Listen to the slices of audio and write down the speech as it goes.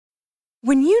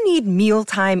When you need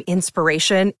mealtime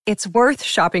inspiration, it's worth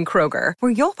shopping Kroger,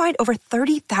 where you'll find over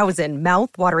 30,000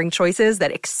 mouth-watering choices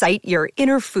that excite your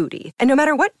inner foodie. And no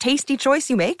matter what tasty choice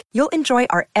you make, you'll enjoy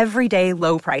our everyday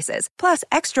low prices, plus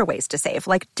extra ways to save,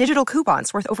 like digital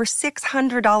coupons worth over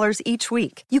 $600 each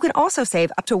week. You can also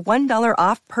save up to $1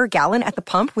 off per gallon at the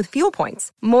pump with fuel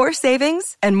points. More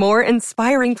savings and more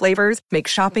inspiring flavors make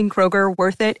shopping Kroger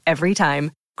worth it every time.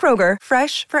 Kroger,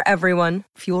 fresh for everyone.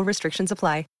 Fuel restrictions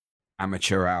apply.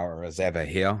 Amateur hour as ever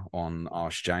here on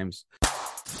Ask James.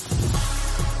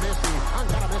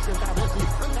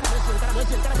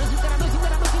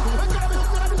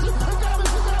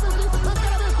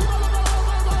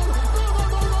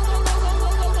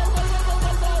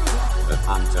 The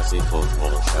Fantasy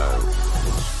Football Show.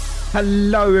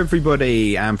 Hello,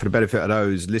 everybody. And for the benefit of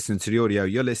those listening to the audio,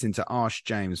 you're listening to Ask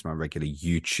James, my regular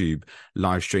YouTube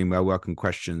live stream where I welcome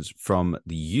questions from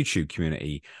the YouTube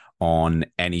community on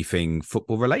anything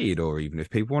football related, or even if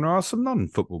people want to ask some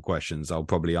non-football questions, I'll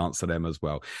probably answer them as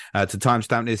well. To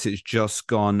timestamp this, it's just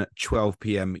gone 12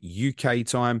 p.m. UK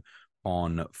time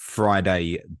on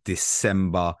Friday,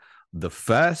 December the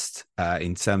 1st.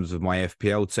 In terms of my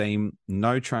FPL team,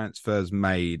 no transfers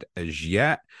made as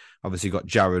yet. Obviously got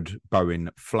Jared Bowen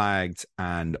flagged,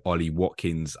 and Ollie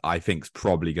Watkins I think is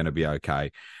probably going to be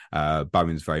okay.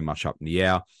 Bowen's very much up in the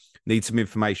air. Need some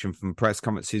information from press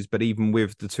conferences, but even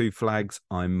with the two flags,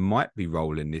 I might be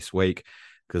rolling this week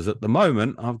because at the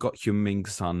moment I've got Heung-min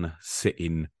Son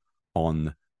sitting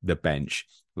on the bench.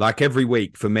 Like every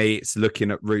week for me, it's looking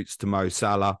at routes to Mo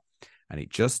Salah, and it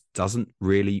just doesn't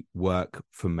really work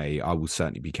for me. I will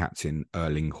certainly be captain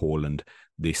Erling Haaland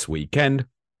this weekend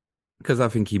because I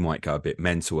think he might go a bit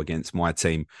mental against my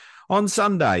team on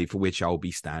Sunday, for which I'll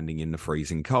be standing in the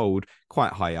freezing cold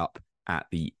quite high up at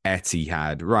the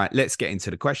Etihad. Right, let's get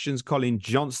into the questions. Colin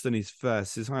Johnston is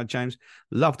first. Says, hi, James.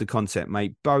 Love the content,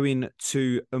 mate. Bowen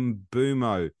to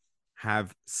Mbumo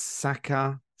have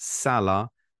Saka, Salah,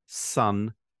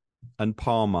 Son, and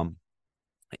Palmer.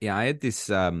 Yeah, I had this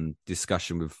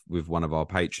discussion with one of our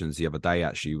patrons the other day,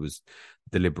 actually, who was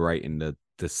deliberating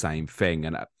the same thing.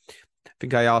 And I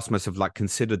think I asked myself, like,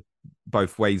 consider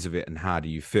both ways of it and how do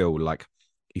you feel? Like,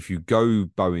 if you go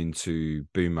Bowen to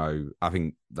Bumo, I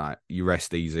think that you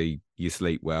rest easy, you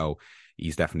sleep well.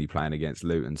 He's definitely playing against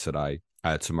Luton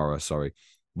tomorrow.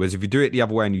 Whereas if you do it the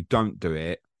other way and you don't do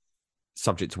it,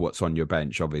 subject to what's on your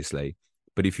bench, obviously.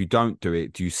 But if you don't do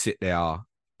it, do you sit there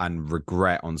and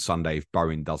regret on Sunday if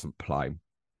Bowen doesn't play?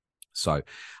 So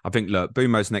I think, look,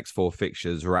 Bumo's next four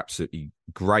fixtures are absolutely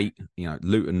great. You know,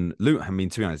 Luton, I mean,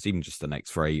 to be honest, even just the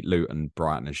next three, Luton,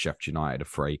 Brighton and Sheffield United are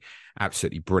three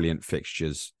absolutely brilliant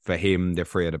fixtures for him. They're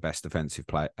three of the best offensive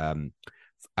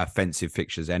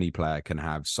fixtures any player can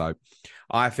have. So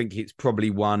I think it's probably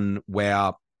one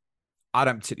where I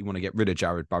don't particularly want to get rid of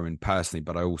Jared Bowen personally,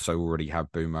 but I also already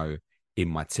have Bumo in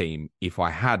my team. If I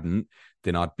hadn't,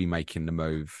 then I'd be making the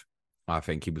move. I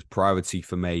think he was priority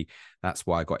for me. That's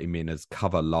why I got him in as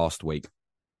cover last week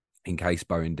in case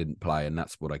Bowen didn't play, and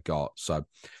that's what I got. So,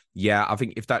 yeah, I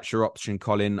think if that's your option,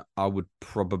 Colin, I would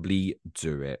probably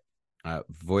do it.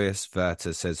 Voice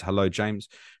Verta says, hello, James.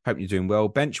 Hope you're doing well.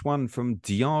 Bench one from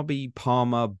Diaby,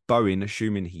 Palmer, Bowen,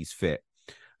 assuming he's fit.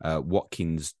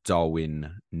 Watkins,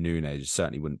 Darwin, Nunes.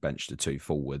 Certainly wouldn't bench the two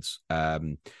forwards.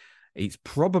 It's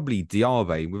probably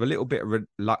Diaby with a little bit of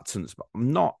reluctance, but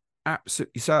I'm not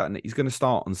absolutely certain that he's going to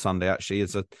start on Sunday. Actually,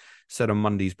 as I said on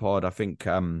Monday's pod, I think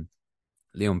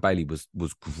Leon Bailey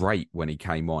was great when he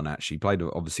came on. Actually, played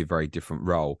obviously a very different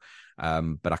role,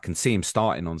 but I can see him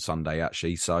starting on Sunday.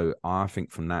 Actually, so I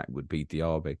think from that it would be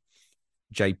Diaby.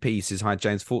 JP says, hi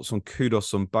James, thoughts on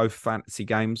Kudos on both fantasy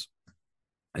games?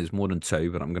 There's more than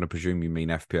two, but I'm going to presume you mean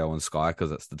FPL and Sky because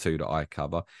that's the two that I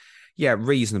cover. Yeah,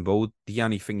 reasonable. The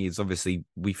only thing is, obviously,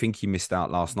 we think he missed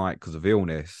out last night because of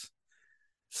illness.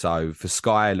 So for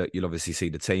Sky, look, you'll obviously see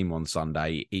the team on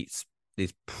Sunday. It's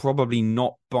probably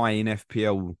not buying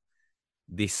FPL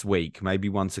this week. Maybe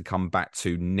one to come back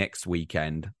to next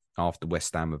weekend after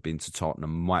West Ham have been to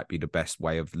Tottenham might be the best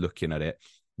way of looking at it.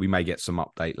 We may get some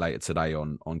update later today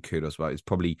on Kudos, but it's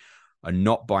probably a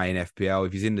not buying FPL.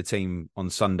 If he's in the team on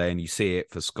Sunday and you see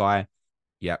it for Sky,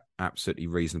 yeah, absolutely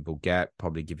reasonable get.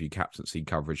 Probably give you captaincy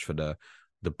coverage for the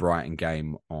Brighton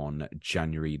game on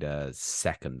January the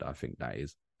 2nd, I think that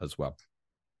is, as well.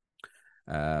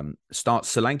 Start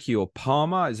Solanke or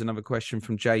Palmer is another question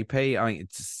from JP. I think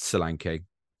it's Solanke.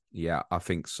 Yeah, I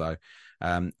think so.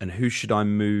 And who should I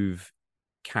move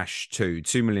cash to?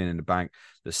 2 million in the bank.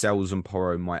 The Lascelles and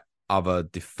Porro, my other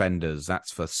defenders.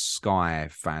 That's for Sky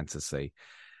Fantasy.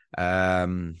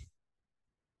 Porro,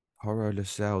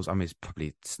 Lascelles. I mean,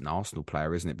 it's an Arsenal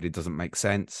player, isn't it? But it doesn't make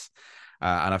sense.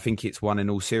 And I think it's one in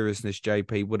all seriousness,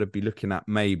 JP, would have be looking at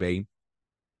maybe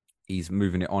he's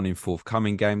moving it on in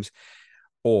forthcoming games.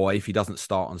 Or if he doesn't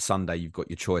start on Sunday, you've got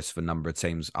your choice for a number of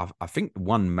teams. I think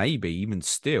one maybe even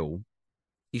still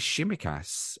is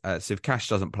Shimikas. So if Cash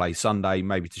doesn't play Sunday,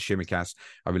 maybe to Shimikas.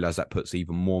 I realise that puts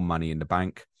even more money in the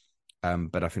bank.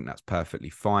 But I think that's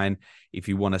perfectly fine. If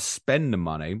you want to spend the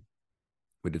money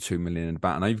with the 2 million in the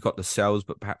bank, I know you've got the sales,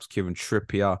 but perhaps Kieran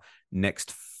Trippier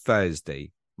next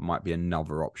Thursday might be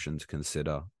another option to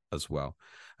consider as well.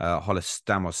 Hollis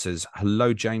Stamos says,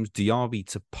 hello, James. Diaby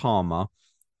to Parma,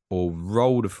 or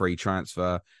roll the free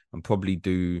transfer and probably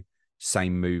do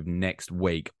same move next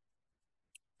week.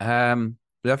 I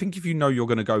think if you know you're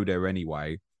going to go there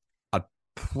anyway, I'd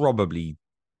probably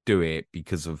do it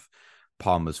because of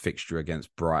Palmer's fixture against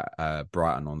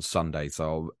Brighton on Sunday.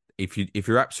 So if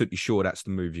you're absolutely sure that's the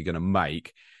move you're going to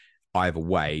make, either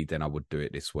way, then I would do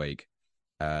it this week.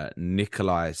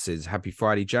 Nikolai says, happy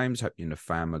Friday, James. Hope you and the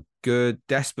fam are good.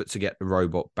 Desperate to get the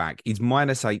robot back. He's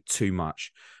 -8 too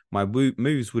much. My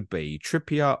moves would be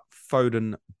Trippier,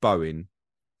 Foden, Bowen,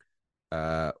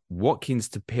 Watkins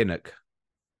to Pinnock,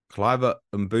 Kluivert,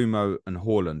 Mbumo, and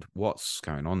Haaland. What's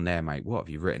going on there, mate? What have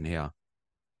you written here?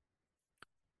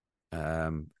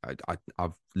 I'm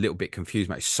a little bit confused,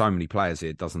 mate. So many players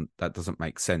here. That doesn't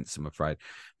make sense, I'm afraid.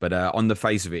 But on the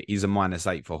face of it, he's a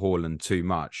 -8 for Haaland too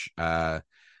much.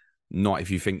 Not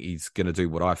if you think he's going to do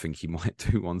what I think he might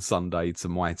do on Sunday to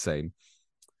my team.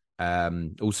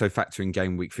 Also factor in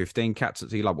game week 15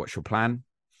 captaincy. Like, what's your plan?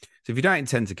 So if you don't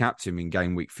intend to captain him in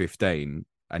game week 15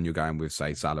 and you're going with,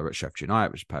 say, Salah at Sheffield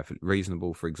United, which is perfectly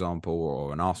reasonable, for example,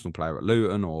 or an Arsenal player at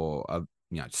Luton, or a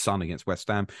Son against West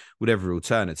Ham, whatever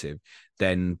alternative,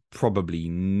 then probably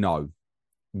no.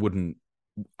 Wouldn't,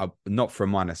 not for a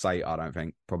 -8, I don't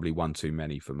think. Probably one too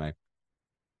many for me.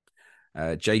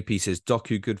 JP says,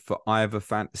 Doku good for either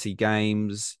fantasy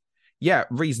games. Yeah,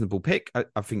 reasonable pick.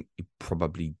 I think he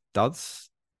probably does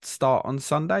start on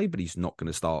Sunday, but he's not going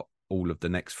to start all of the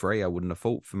next 3. I wouldn't have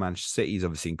thought for Manchester City. He's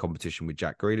obviously in competition with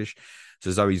Jack Grealish.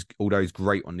 So although he's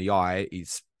great on the eye,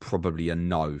 it's probably a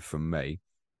no from me.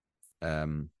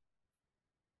 So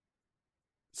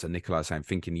Nikolai saying,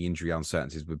 thinking the injury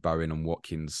uncertainties with Bowen and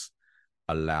Watkins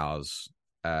allows.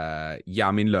 I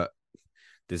mean, look,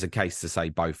 there's a case to say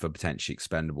both are potentially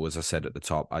expendable. As I said at the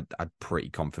top, I'm pretty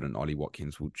confident Ollie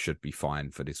Watkins should be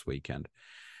fine for this weekend.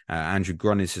 Andrew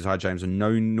Gronin says, hi, James. I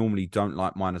normally don't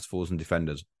like -4s and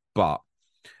defenders, but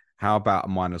how about a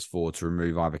 -4 to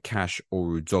remove either Cash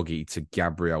or Udogie to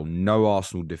Gabriel? No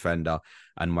Arsenal defender,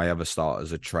 and my other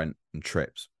starters are Trent and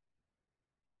Trips.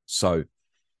 So,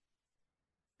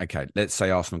 okay, let's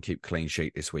say Arsenal keep clean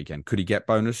sheet this weekend. Could he get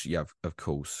bonus? Yeah, of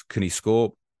course. Can he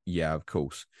score? Yeah, of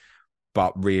course.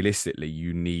 But realistically,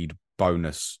 you need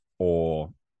bonus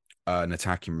or an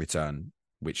attacking return,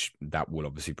 which that will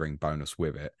obviously bring bonus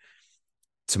with it,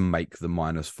 to make the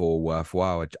 -4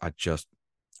 worthwhile.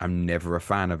 I'm never a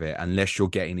fan of it unless you're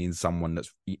getting in someone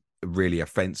that's really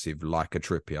offensive, like a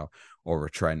Trippier or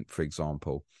a Trent, for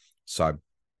example. So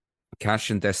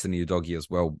Cash and Destiny Udogie as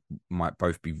well might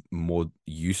both be more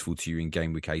useful to you in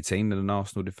game week 18 than an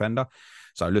Arsenal defender.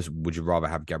 So listen, would you rather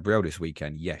have Gabriel this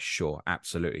weekend? Yes, sure,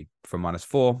 absolutely. For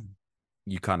 -4,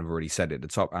 you kind of already said it at the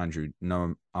top, Andrew.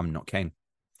 No, I'm not keen.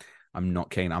 I'm not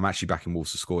keen. I'm actually backing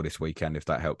Wolves to score this weekend, if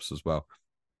that helps as well.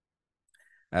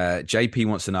 JP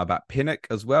wants to know about Pinnock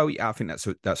as well. Yeah, I think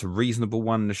that's a reasonable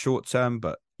one in the short term,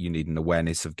 but you need an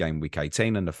awareness of game week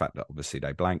 18 and the fact that obviously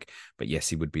they blank. But yes,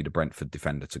 he would be the Brentford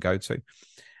defender to go to.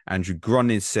 Andrew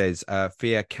Gronin says,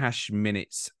 fear Cash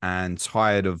minutes and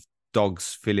tired of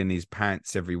dogs filling his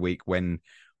pants every week when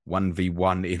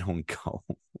 1v1 in on goal.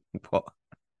 What?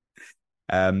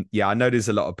 Yeah, I know there's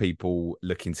a lot of people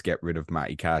looking to get rid of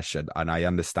Matty Cash, and I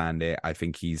understand it. I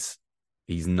think he's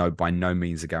by no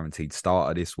means a guaranteed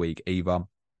starter this week either.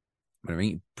 But I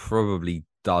mean, he probably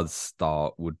does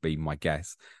start, would be my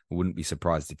guess. I wouldn't be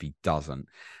surprised if he doesn't.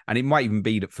 And it might even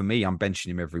be that for me, I'm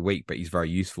benching him every week, but he's very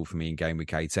useful for me in game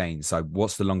week 18. So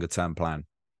what's the longer term plan?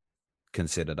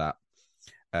 Consider that.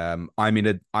 I'm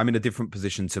in a different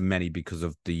position to many because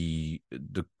of the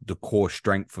core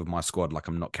strength of my squad. Like,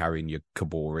 I'm not carrying your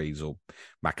Kaboris or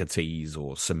McAtees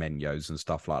or Semenyos and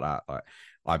stuff like that. Like,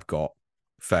 I've got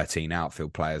 13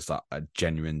 outfield players that are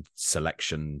genuine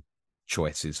selection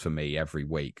choices for me every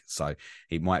week. So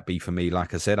it might be for me,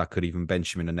 like I said, I could even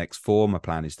bench him in the next 4. My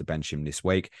plan is to bench him this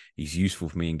week. He's useful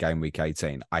for me in game week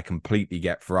 18. I completely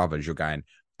get for others, you're going,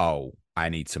 oh, I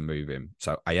need to move him.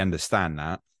 So I understand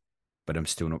that, but I'm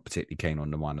still not particularly keen on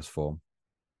the -4.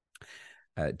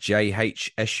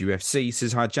 JHSUFC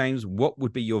says, hi, James. What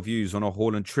would be your views on a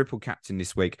Haaland triple captain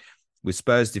this week with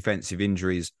Spurs defensive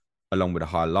injuries along with a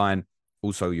high line.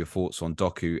 Also, your thoughts on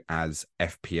Doku as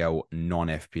FPL,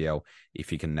 non-FPL, if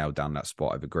he can nail down that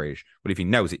spot over Grealish. But if he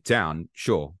nails it down,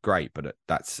 sure, great. But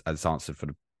that's as answered for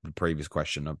the previous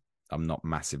question. I'm not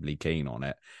massively keen on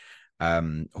it.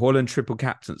 Haaland triple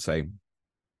captaincy.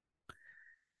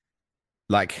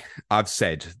 Like I've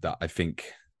said that I think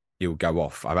he'll go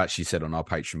off. I've actually said on our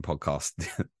Patreon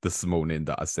podcast this morning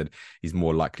that I said he's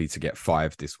more likely to get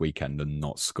 5 this weekend and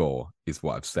not score, is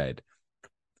what I've said.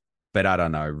 But I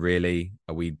don't know, really.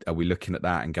 Are we looking at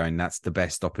that and going, that's the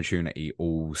best opportunity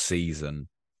all season?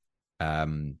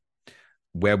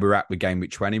 Where we're at with game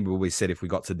week 20, we always said if we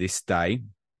got to this day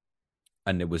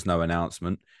and there was no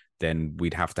announcement, then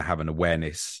we'd have to have an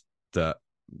awareness that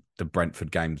the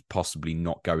Brentford game's possibly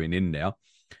not going in there.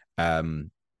 And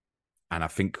I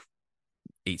think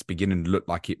it's beginning to look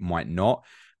like it might not.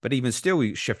 But even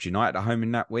still, Sheffield United at home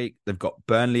in that week. They've got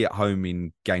Burnley at home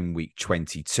in game week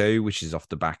 22, which is off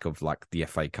the back of like the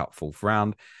FA Cup 4th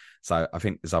round. So I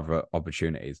think there's other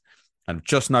opportunities. And I've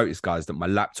just noticed, guys, that my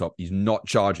laptop is not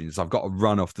charging. So I've got to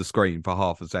run off the screen for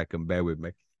half a second. Bear with me.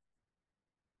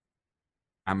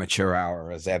 Amateur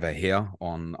hour as ever here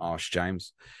on Ask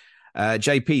James.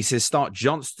 JP says, start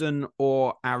Johnston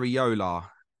or Areola?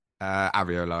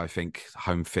 Areola, I think,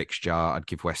 home fixture. I'd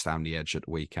give West Ham the edge at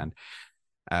the weekend.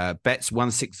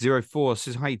 Bets1604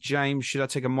 says, hi, James, should I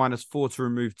take a -4 to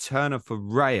remove Turner for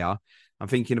Raya? I'm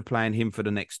thinking of playing him for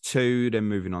the next 2, then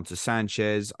moving on to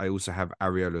Sanchez. I also have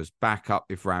Areola's backup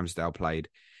if Ramsdale played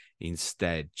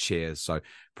instead. Cheers. So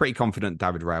pretty confident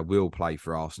David Raya will play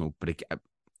for Arsenal, but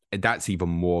that's even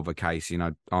more of a case,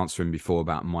 answering before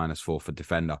about -4 for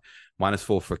defender,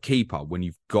 -4 for keeper when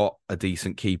you've got a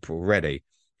decent keeper already.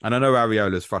 And I know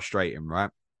Areola's frustrating, right?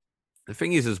 The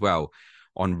thing is as well,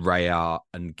 on Raya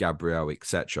and Gabriel,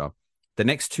 etc., the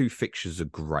next 2 fixtures are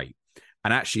great.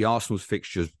 And actually, Arsenal's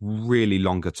fixtures really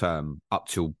longer term, up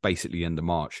till basically the end of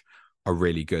March, are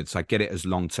really good. So I get it as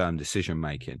long-term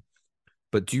decision-making.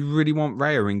 But do you really want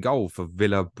Raya in goal for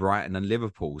Villa, Brighton and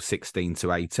Liverpool, 16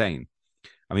 to 18?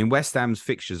 I mean, West Ham's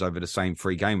fixtures over the same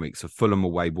 3 game weeks are Fulham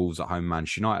away, Wolves at home,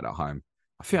 Manchester United at home.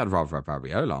 I think I'd rather have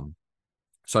Areola.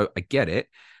 So I get it.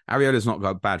 Areola's not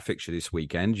got a bad fixture this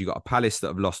weekend. You've got a Palace that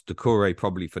have lost Doucouré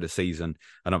probably for the season,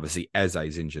 and obviously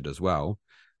Eze's injured as well.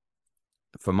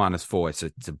 For -4, it's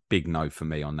a big no for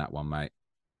me on that one, mate.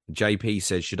 JP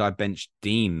says, should I bench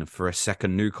Dean for a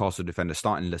second Newcastle defender,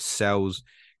 starting Lascelles,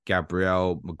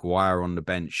 Gabriel, Maguire on the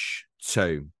bench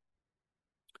too?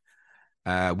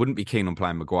 Wouldn't be keen on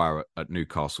playing Maguire at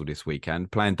Newcastle this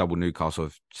weekend. Playing double Newcastle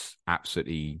is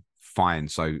absolutely fine.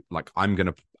 So, like, I'm going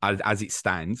to, as it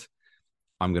stands,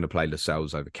 I'm going to play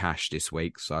Lascelles over Cash this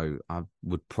week. So I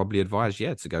would probably advise,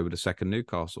 to go with a second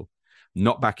Newcastle.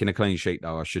 Not back in a clean sheet,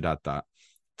 though. I should add that.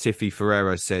 Tiffy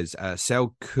Ferreira says,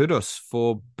 sell Kudus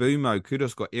for Bumo.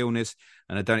 Kudus got illness,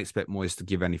 and I don't expect Moyes to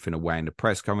give anything away in the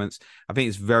press comments. I think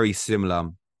it's very similar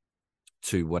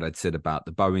to what I'd said about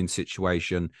the Bowen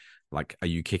situation. Like, are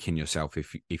you kicking yourself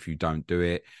if you don't do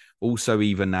it? Also,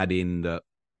 even add in that,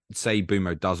 say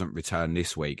Bumo doesn't return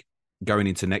this week, going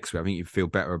into next week, I think you feel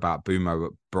better about Bumo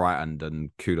at Brighton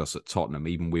than Kudus at Tottenham,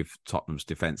 even with Tottenham's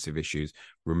defensive issues.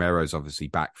 Romero's obviously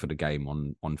back for the game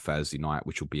on Thursday night,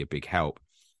 which will be a big help.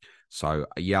 So,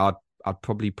 I'd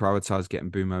probably prioritise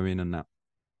getting Bumo in and that.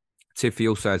 Tiffy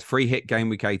also has free hit game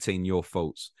week 18, your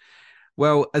thoughts?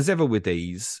 Well, as ever with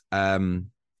these,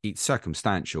 it's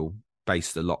circumstantial,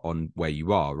 based a lot on where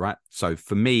you are, right? So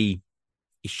for me,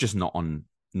 it's just not on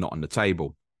the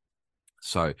table.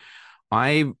 So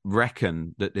I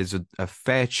reckon that there's a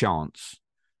fair chance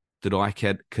that I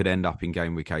could end up in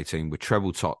game week 18 with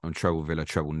treble Tottenham, treble Villa,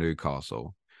 treble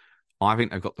Newcastle. I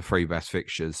think they've got the 3 best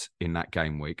fixtures in that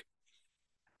game week.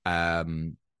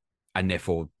 And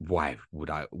therefore, why would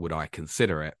I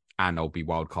consider it? And I'll be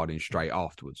wildcarding straight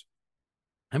afterwards.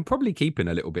 And probably keeping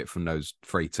a little bit from those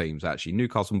 3 teams, actually.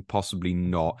 Newcastle, possibly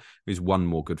not. There's one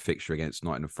more good fixture against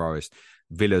Nottingham Forest.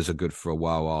 Villa's are good for a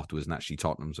while afterwards, and actually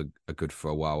Tottenham's are good for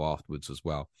a while afterwards as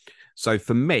well. So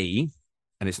for me,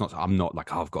 and I'm not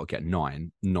like, I've got to get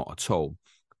 9, not at all.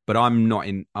 But I'm not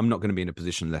going to be in a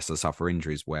position, unless I suffer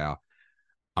injuries, where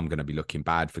I'm going to be looking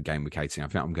bad for game week 18. I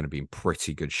think I'm going to be in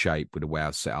pretty good shape with the way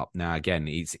I've set up. Now, again,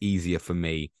 it's easier for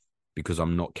me because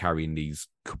I'm not carrying these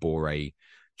Kabore,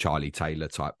 Charlie Taylor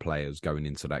type players going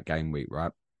into that game week,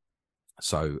 right?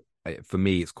 So for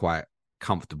me, it's quite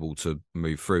comfortable to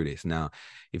move through this. Now,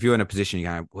 if you're in a position you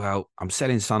go, well, I'm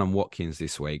selling Son and Watkins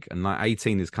this week, and like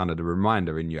 18 is kind of the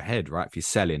reminder in your head, right? If you're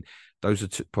selling, those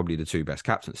are probably the 2 best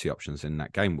captaincy options in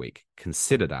that game week.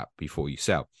 Consider that before you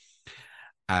sell.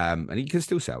 And you can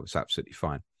still sell. It's absolutely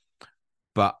fine.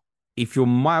 But if you're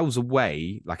miles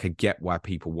away, like I get why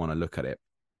people want to look at it,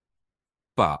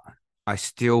 but I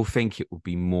still think it would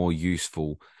be more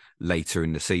useful later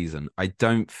in the season. I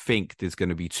don't think there's going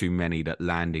to be too many that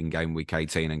land in game week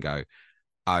 18 and go,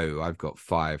 oh, I've got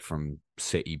 5 from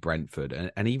City,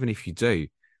 Brentford. And even if you do,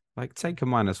 like take a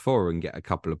 -4 and get a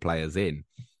couple of players in.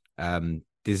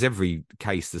 There's every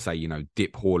case to say,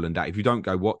 dip Haaland out. If you don't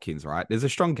go Watkins, right, there's a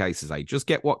strong case to say, just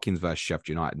get Watkins versus Sheffield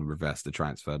United and reverse the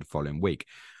transfer the following week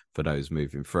for those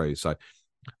moving through. So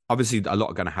obviously a lot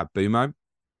are going to have Bumo.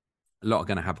 A lot are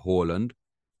going to have Haaland.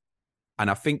 And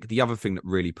I think the other thing that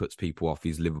really puts people off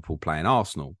is Liverpool playing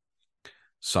Arsenal.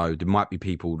 So there might be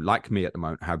people like me at the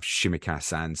moment have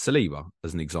Shimikas and Saliba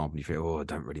as an example. You think, I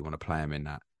don't really want to play him in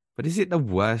that. But is it the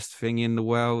worst thing in the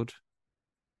world,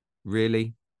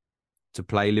 really, to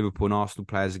play Liverpool and Arsenal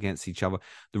players against each other?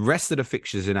 The rest of the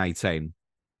fixtures in 18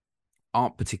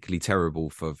 aren't particularly terrible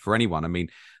for anyone. I mean,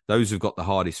 those who've got the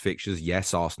hardest fixtures,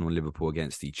 yes, Arsenal and Liverpool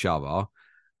against each other.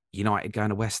 United going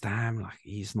to West Ham, like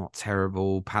he's not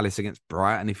terrible. Palace against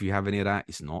Brighton, if you have any of that,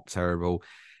 it's not terrible.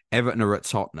 Everton are at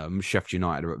Tottenham, Sheffield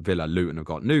United are at Villa, Luton have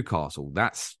got Newcastle.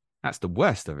 That's the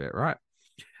worst of it, right?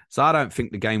 So I don't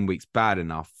think the game week's bad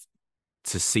enough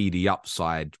to see the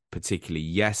upside particularly.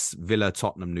 Yes, Villa,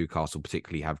 Tottenham, Newcastle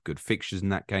particularly have good fixtures in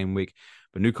that game week,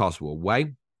 but Newcastle are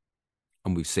away.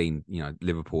 And we've seen,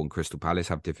 Liverpool and Crystal Palace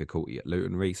have difficulty at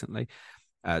Luton recently.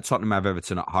 Tottenham have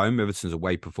Everton at home. Everton's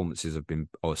away performances have been,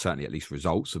 or certainly at least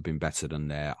results, have been better than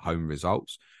their home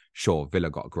results. Sure, Villa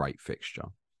got a great fixture.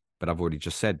 But I've already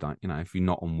just said that, if you're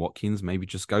not on Watkins, maybe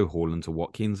just go Haaland to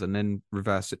Watkins and then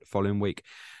reverse it the following week.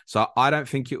 So I don't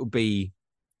think it will be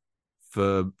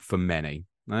for many.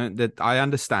 I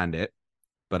understand it,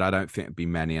 but I don't think it'll be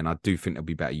many. And I do think there'll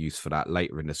be better use for that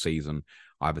later in the season,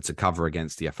 either to cover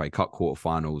against the FA Cup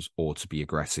quarterfinals or to be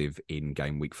aggressive in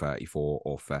game week 34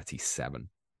 or 37.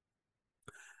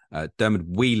 Dermot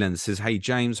Whelan says, hey,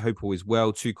 James, hope all is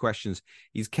well. 2 questions.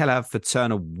 Is Keller for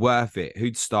Turner worth it?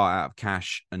 Who'd start out of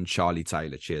Cash and Charlie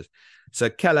Taylor? Cheers. So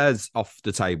Keller's off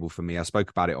the table for me. I spoke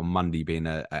about it on Monday being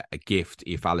a gift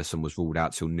if Alisson was ruled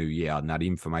out till New Year. Now, the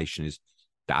information is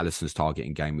that Alisson's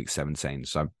targeting game week 17.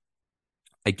 So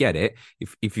I get it.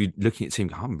 If you're looking at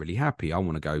team, I'm really happy. I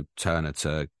want to go Turner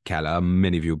to Keller.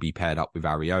 Many of you will be paired up with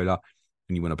Areola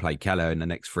and you want to play Keller in the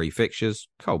next 3 fixtures.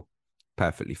 Cool.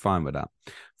 Perfectly fine with that.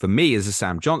 For me as a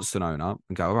Sam Johnston owner,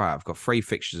 and go, all right, I've got 3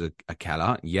 fixtures of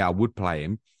Keller. Yeah, I would play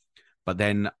him. But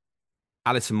then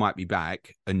Alisson might be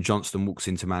back and Johnston walks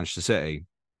into Manchester City.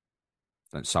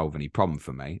 Don't solve any problem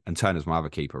for me. And Turner's my other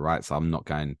keeper, right? So I'm not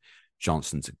going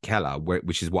Johnston to Keller,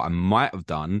 which is what I might have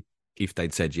done if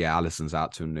they'd said, yeah, Alisson's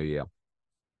out to a New Year.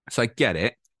 So I get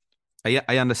it.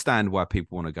 I understand why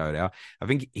people want to go there. I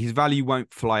think his value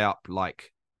won't fly up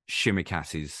like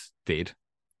Shimikas's did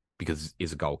because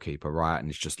he's a goalkeeper, right? And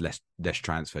it's just less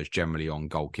transfers generally on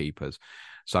goalkeepers.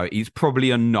 So he's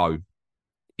probably a no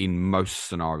in most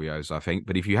scenarios, I think.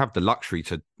 But if you have the luxury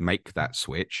to make that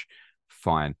switch,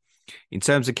 fine. In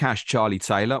terms of Cash, Charlie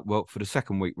Taylor, well, for the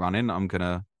second week running, I'm going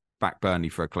to back Burnley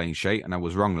for a clean sheet. And I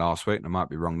was wrong last week and I might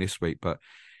be wrong this week. But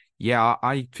yeah,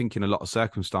 I think in a lot of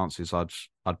circumstances,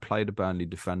 I'd play the Burnley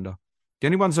defender. The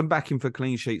only ones I'm backing for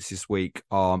clean sheets this week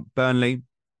are Burnley,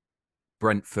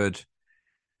 Brentford,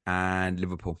 and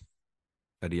Liverpool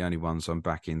are the only ones I'm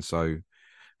backing. So,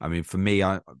 I mean, for me,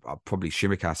 I probably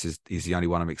Shimikas is the only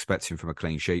one I'm expecting from a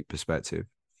clean sheet perspective.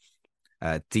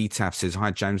 DTAF says,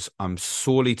 hi, James. I'm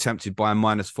sorely tempted by a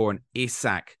 -4 and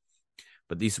Isak,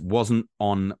 but this wasn't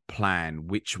on plan,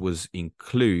 which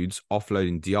includes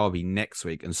offloading Diaby next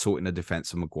week and sorting the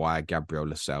defence of Maguire, Gabriel,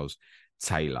 Lascelles,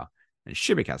 Taylor, and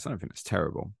Shimikas. I don't think that's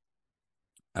terrible.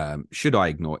 Should I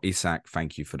ignore Isak?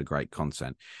 Thank you for the great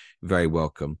content. Very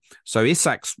welcome. So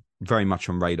Isak's very much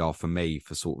on radar for me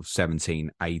for sort of 17,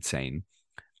 18.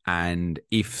 And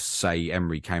if, say,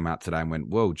 Emery came out today and went,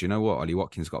 well, do you know what? Ollie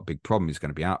Watkins got a big problem. He's going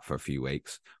to be out for a few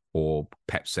weeks. Or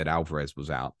Pep said Alvarez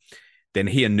was out. Then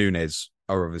he and Nunes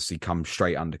are obviously come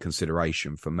straight under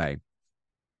consideration for me.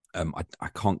 I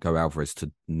can't go Alvarez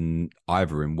to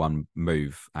either in one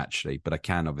move, actually. But I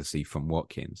can, obviously, from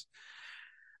Watkins.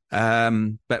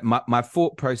 But my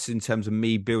thought process in terms of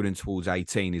me building towards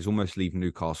 18 is almost leave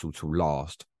Newcastle till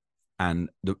last. And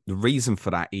the reason for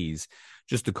that is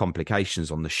just the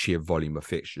complications on the sheer volume of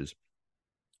fixtures.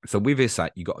 So with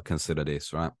Isak, you got to consider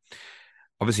this, right?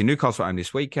 Obviously, Newcastle at home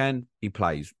this weekend, he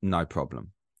plays, no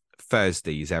problem.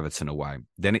 Thursday is Everton away.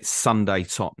 Then it's Sunday,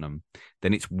 Tottenham.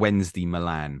 Then it's Wednesday,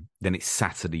 Milan. Then it's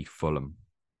Saturday, Fulham.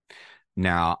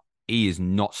 Now, he is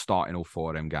not starting all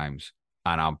 4 of them games.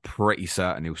 And I'm pretty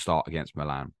certain he'll start against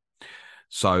Milan.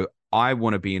 So I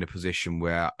want to be in a position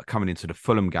where coming into the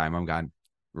Fulham game, I'm going,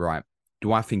 right,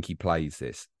 do I think he plays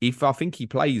this? If I think he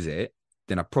plays it,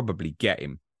 then I probably get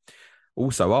him.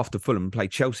 Also, after Fulham play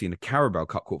Chelsea in the Carabao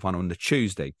Cup quarter-final on the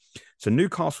Tuesday. So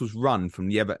Newcastle's run from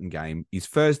the Everton game is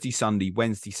Thursday, Sunday,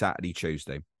 Wednesday, Saturday,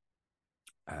 Tuesday.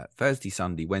 Thursday,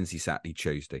 Sunday, Wednesday, Saturday,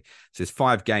 Tuesday. So there's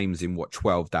 5 games in,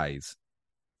 12 days?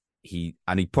 He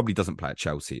probably doesn't play at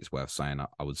Chelsea, it's worth saying,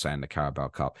 I would say, in the Carabao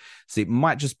Cup. So it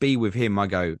might just be with him, I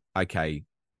go, okay,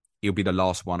 he'll be the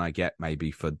last one I get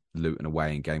maybe for Luton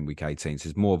away in game week 18. So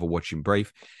it's more of a watching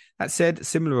brief. That said,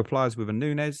 similar applies with a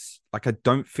Núñez. Like, I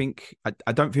don't think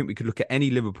we could look at any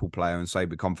Liverpool player and say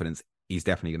with confidence he's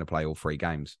definitely going to play all 3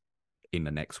 games in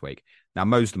the next week. Now,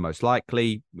 Mo's the most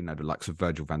likely. We know the likes of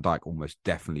Virgil van Dijk almost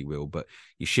definitely will, but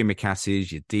your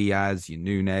Shimikases, your Diaz, your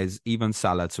Núñez, even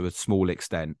Salah to a small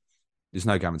extent, there's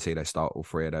no guarantee they start all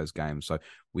 3 of those games. So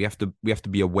we have to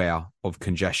be aware of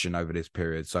congestion over this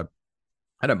period. So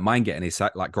I don't mind getting this,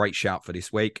 like, great shout for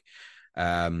this week.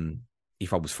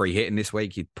 If I was free hitting this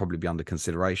week, he'd probably be under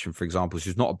consideration, for example. So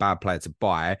he's not a bad player to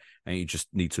buy, and you just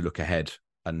need to look ahead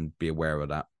and be aware of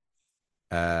that.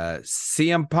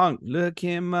 CM Punk, look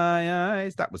in my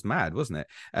eyes. That was mad, wasn't it?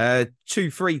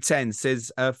 2310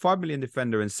 says 5 million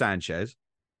defender and Sanchez.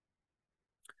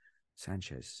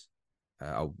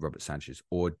 Robert Sanchez,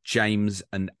 or James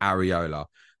and Areola.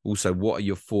 Also, what are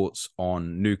your thoughts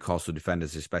on Newcastle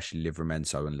defenders, especially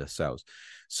Livramento and Lascelles?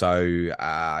 So,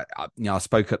 I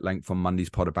spoke at length on Monday's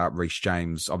pod about Reece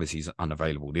James. Obviously, he's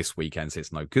unavailable this weekend, so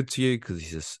it's no good to you because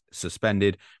he's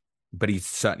suspended, but he's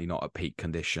certainly not at peak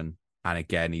condition. And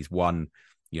again, he's one,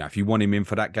 if you want him in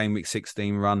for that game week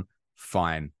 16 run,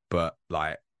 fine. But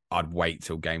I'd wait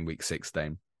till game week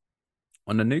 16.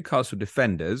 On the Newcastle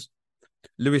defenders,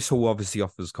 Lewis Hall obviously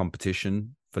offers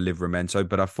competition for Livramento,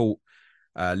 but I thought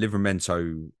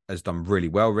Livramento has done really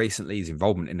well recently. His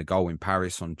involvement in the goal in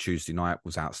Paris on Tuesday night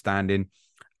was outstanding.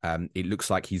 It looks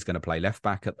like he's going to play left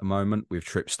back at the moment with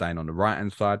Tripp staying on the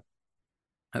right-hand side.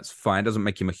 That's fine. Doesn't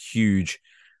make him a huge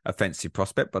offensive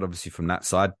prospect, but obviously from that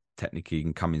side, technically he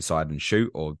can come inside and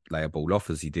shoot or lay a ball off,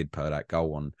 as he did per that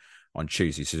goal on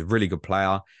Tuesday. So he's a really good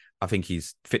player. I think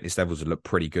his fitness levels will look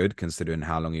pretty good considering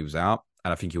how long he was out.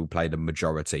 And I think he'll play the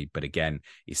majority. But again,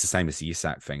 it's the same as the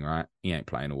Isak thing, right? He ain't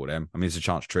playing all of them. I mean, there's a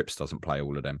chance Trips doesn't play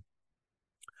all of them.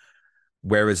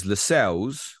 Whereas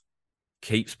Lascelles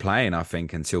keeps playing, I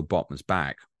think, until Botman's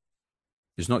back.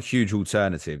 There's not huge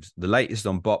alternatives. The latest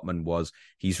on Botman was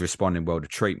he's responding well to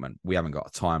treatment. We haven't got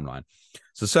a timeline.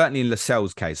 So certainly in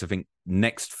Lascelles' case, I think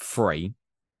next 3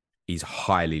 is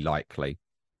highly likely.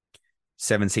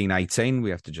 17, 18, we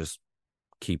have to just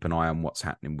keep an eye on what's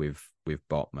happening with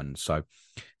Botman. So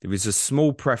there is a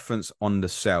small preference on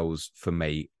Lascelles for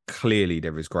me. Clearly,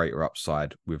 there is greater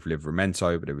upside with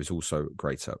Livramento, but there is also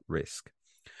greater risk.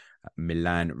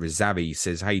 Milan Rizavi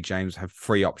says, hey, James, have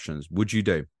 3 options. Would you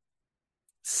do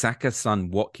Saka,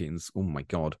 Son, Watkins? Oh, my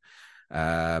God.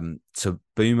 To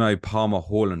Bumo, Palmer,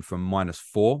 Haaland from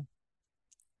 -4,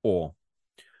 or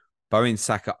Bowen,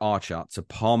 Saka, Archer to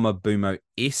Palmer, Bumo,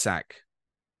 Isak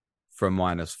from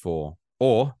 -4,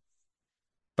 or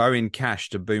Bowen, Cash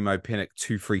to Bumo, Pinnock,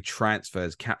 2 free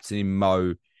transfers, captaining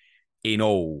Mo in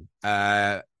all.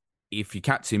 If you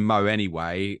captain Mo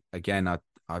anyway, again,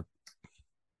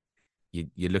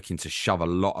 you're looking to shove a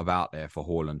lot of out there for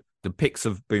Haaland. The picks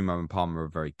of Bumo and Palmer are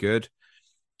very good.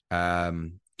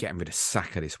 Getting rid of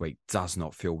Saka this week does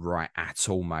not feel right at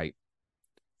all, mate.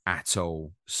 At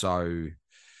all. So,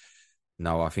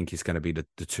 no, I think it's going to be the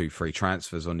 2 free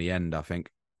transfers on the end, I think.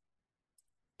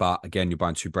 But again, you're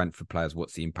buying 2 Brentford players.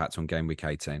 What's the impact on game week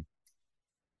 18?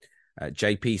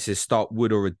 JP says, start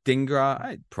Wood or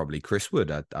Adingra? Probably Chris Wood,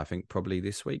 I think, probably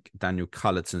this week. Daniel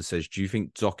Cullerton says, do you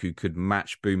think Doku could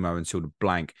match Bumo until the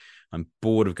blank? I'm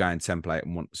bored of going template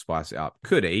and want to spice it up.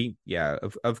 Could he? Yeah,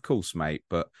 of course, mate.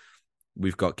 But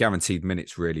we've got guaranteed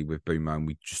minutes, really, with Bumo, and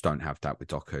we just don't have that with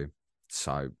Doku.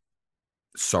 So,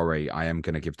 sorry, I am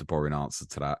going to give the boring answer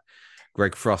to that.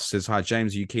 Greg Frost says, hi,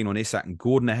 James, are you keen on Isak and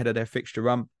Gordon ahead of their fixture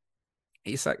run?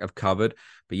 Isak I've covered.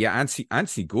 But yeah,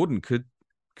 Anthony Gordon could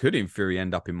in theory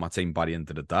end up in my team by the end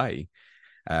of the day.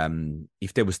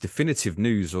 If there was definitive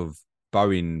news of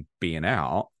Bowen being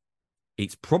out,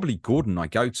 it's probably Gordon I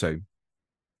go to,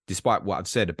 despite what I've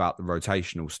said about the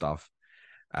rotational stuff.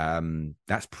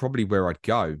 That's probably where I'd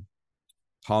go.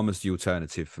 Palmer's the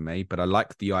alternative for me, but I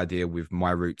like the idea with my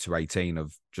route to 18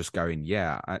 of just going,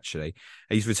 yeah, actually.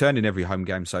 He's returned in every home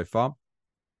game so far,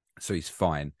 so he's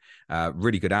fine.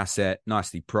 Really good asset,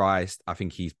 nicely priced. I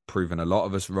think he's proven a lot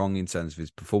of us wrong in terms of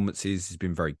his performances. He's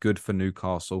been very good for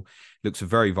Newcastle. Looks a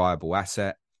very viable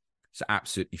asset. It's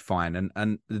absolutely fine.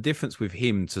 And the difference with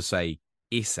him to, say,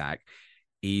 Isak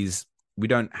is we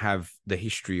don't have the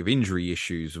history of injury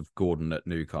issues of Gordon at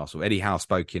Newcastle. Eddie Howe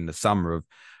spoke in the summer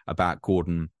about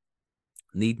Gordon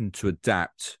needing to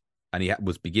adapt, and he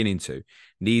was beginning to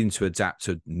adapt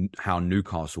to how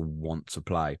Newcastle want to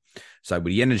play. So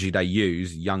with the energy they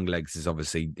use, young legs is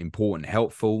obviously important,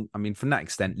 helpful. I mean, from that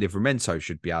extent, Livramento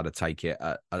should be able to take it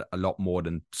a lot more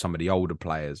than some of the older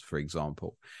players, for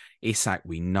example. Isak,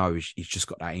 we know he's just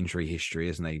got that injury history,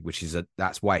 isn't he?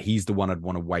 That's why he's the one I'd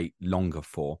want to wait longer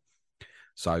for.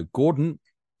 So Gordon,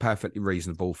 perfectly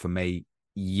reasonable for me.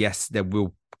 Yes, there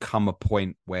will come a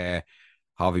point where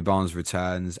Harvey Barnes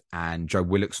returns and Joe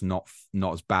Willock's not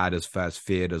as bad as first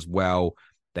feared as well.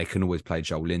 They can always play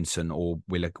Joel Linton or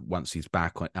Willock once he's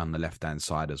back on the left-hand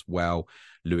side as well.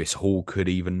 Lewis Hall could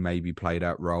even maybe play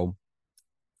that role.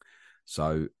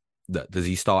 So does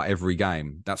he start every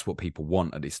game? That's what people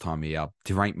want at this time of year.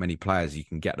 There ain't many players you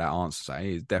can get that answer. So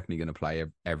he's definitely going to play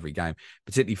every game,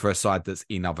 particularly for a side that's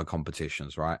in other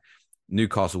competitions, right?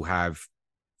 Newcastle have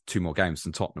 2 more games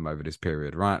than Tottenham over this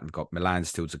period, right? We've got Milan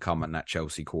still to come in that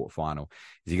Chelsea quarterfinal.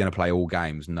 Is he going to play all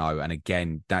games? No. And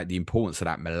again, the importance of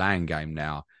that Milan game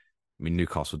now, I mean,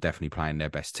 Newcastle definitely playing their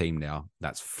best team now.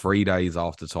 That's 3 days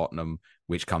after Tottenham,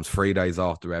 which comes 3 days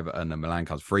after Everton, and Milan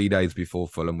comes 3 days before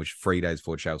Fulham, which 3 days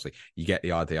before Chelsea. You get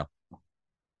the idea.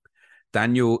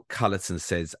 Daniel Cullerton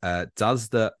says, does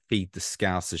the Feed the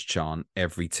Scousers chant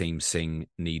every team sing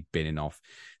need binning off?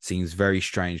 Seems very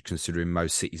strange considering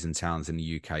most cities and towns in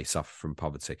the UK suffer from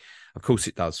poverty. Of course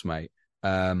it does, mate.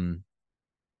 But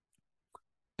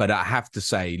I have to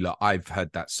say, look, I've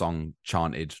heard that song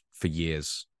chanted for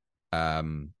years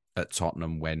at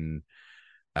Tottenham when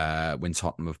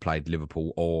Tottenham have played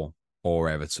Liverpool or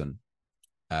Everton.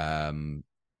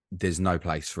 There's no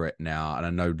place for it now. And I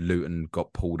know Luton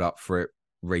got pulled up for it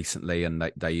recently and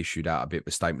they issued out a bit of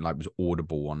a statement like it was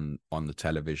audible on the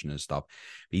television and stuff.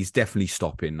 But he's definitely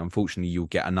stopping. Unfortunately, you'll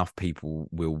get enough people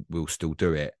will still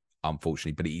do it,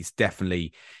 unfortunately. But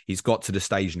he's got to the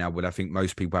stage now where I think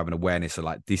most people have an awareness of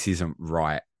like, this isn't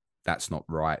right. That's not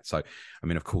right. So, I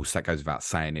mean, of course, that goes without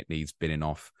saying it needs binning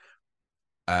off.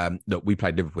 Look, we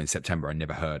played Liverpool in September. I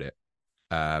never heard it.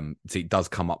 So it does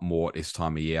come up more at this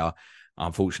time of year.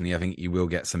 Unfortunately, I think you will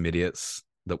get some idiots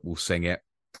that will sing it.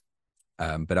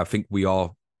 But I think we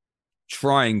are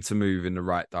trying to move in the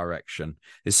right direction.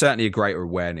 There's certainly a greater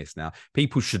awareness now.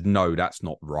 People should know that's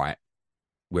not right.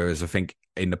 Whereas I think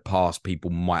in the past, people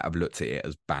might have looked at it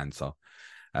as banter.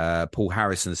 Paul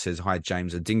Harrison says, hi,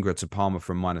 James. Adingra to Palmer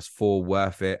from -4,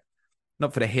 worth it.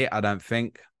 Not for the hit, I don't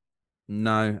think.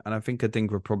 No, and I think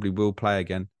Adingra probably will play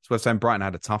again. It's worth saying Brighton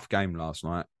had a tough game last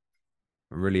night.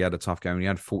 Really had a tough game. He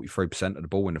had 43% of the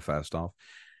ball in the first half.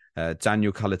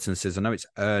 Daniel Cullerton says, I know it's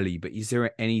early, but is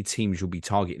there any teams you'll be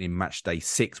targeting in match day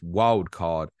 6 wild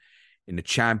card in the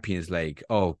Champions League?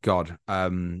 Oh, God.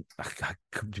 To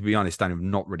be honest, I've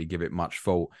not really give it much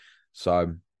thought.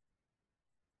 So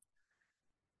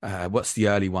what's the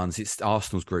early ones? It's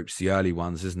Arsenal's group's the early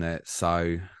ones, isn't it?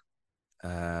 So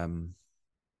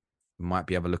might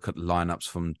be able to look at the lineups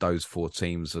from those 4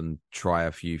 teams and try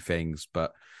a few things.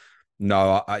 But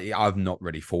no, I've not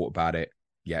really thought about it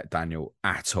yet, Daniel,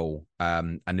 at all.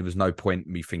 And there was no point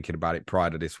me thinking about it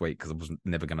prior to this week because I was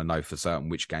never going to know for certain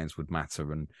which games would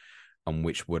matter and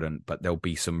which wouldn't. But there'll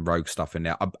be some rogue stuff in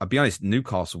there. I'll be honest,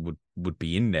 Newcastle would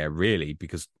be in there really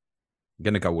because I'm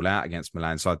going to go all out against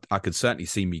Milan. So I could certainly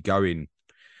see me going,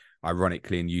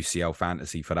 ironically, in UCL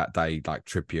fantasy for that day, like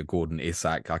Trippier, Gordon,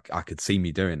 Isak. I could see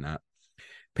me doing that.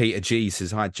 Peter G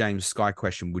says, hi, James, Sky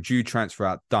question. Would you transfer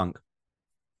out Dunk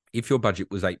if your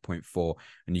budget was 8.4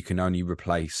 and you can only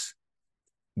replace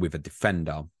with a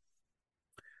defender?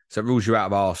 So it rules you out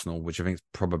of Arsenal, which I think is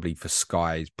probably for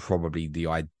Sky is probably the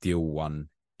ideal one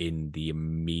in the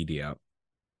immediate.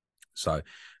 So I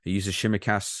use a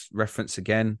Shimikas reference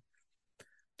again.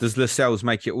 Does Lascelles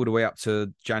make it all the way up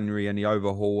to January and the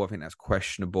overhaul? I think that's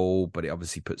questionable, but it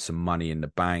obviously puts some money in the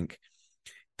bank.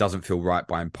 Doesn't feel right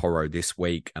buying Porro this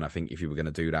week. And I think if you were going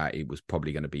to do that, it was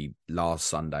probably going to be last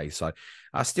Sunday. So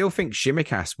I still think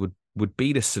Shimikas would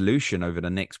be the solution over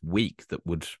the next week that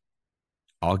would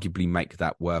arguably make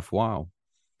that worthwhile.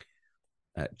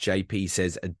 JP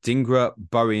says, Adingra,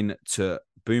 Bowen to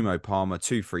Bumo Palmer,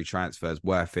 2 free transfers,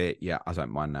 worth it. Yeah, I don't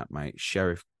mind that, mate.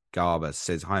 Sheriff Garber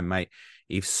says, hi, mate.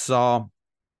 If Sarr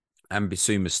and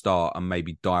Bissouma start and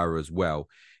maybe Dyer as well,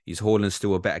 is Haaland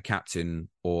still a better captain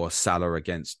or Salah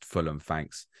against Fulham?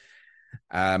 Thanks.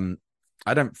 I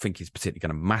don't think it's particularly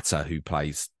going to matter who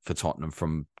plays for Tottenham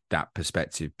from that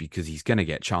perspective because he's going to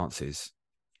get chances.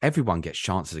 Everyone gets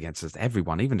chances against us.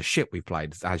 Everyone, even the shit we've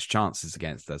played, has chances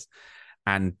against us.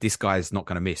 And this guy's not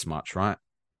going to miss much, right?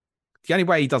 The only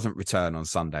way he doesn't return on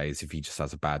Sunday is if he just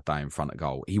has a bad day in front of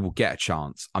goal. He will get a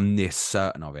chance. I'm this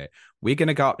certain of it. We're going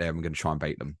to go up there and we're going to try and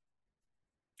beat them.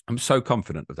 I'm so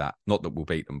confident of that. Not that we'll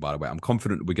beat them, by the way. I'm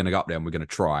confident we're going to go up there and we're going to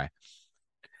try.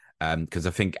 Because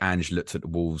I think Ange looked at the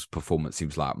Wolves' performance. He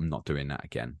was like, I'm not doing that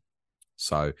again.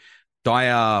 So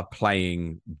Dyer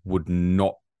playing would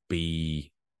not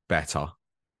be better.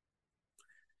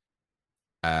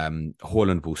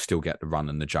 Haaland will still get the run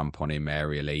and the jump on him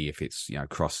aerially if it's,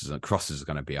 crosses are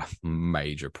going to be a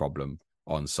major problem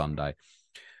on Sunday.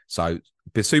 So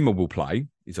Bissouma will play.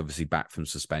 He's obviously back from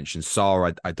suspension.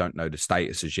 Sarr, I don't know the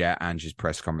status as yet. Ange's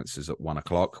press conference is at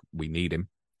 1:00. We need him,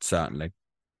 certainly.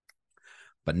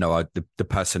 But no, the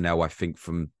personnel, I think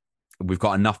we've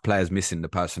got enough players missing. The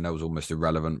personnel is almost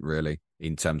irrelevant, really,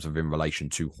 in terms of in relation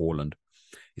to Haaland.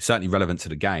 It's certainly relevant to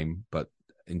the game, but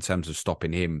in terms of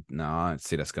stopping him, no, I don't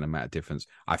see that's going to make a difference.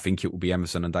 I think it will be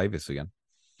Emerson and Davis again.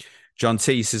 John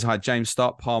T says, hi, James,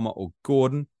 start Palmer or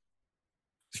Gordon.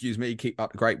 Excuse me, keep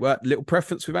up the great work. Little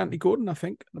preference with Anthony Gordon, I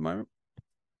think, at the moment.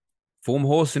 Form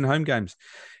horse in home games.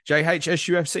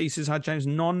 JHSUFC says, hi, James,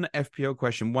 non-FPL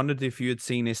question. Wondered if you had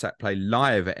seen Isak play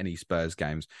live at any Spurs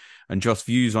games and just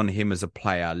views on him as a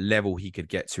player, level he could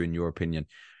get to, in your opinion.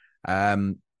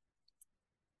 Callum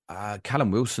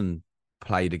Wilson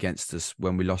played against us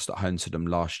when we lost at home to them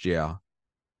last year.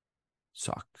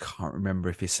 So I can't remember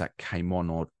if Isak came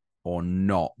on or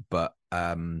not, but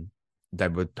they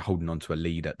were holding on to a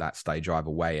lead at that stage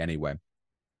either way anyway.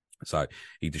 So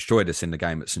he destroyed us in the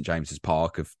game at St James's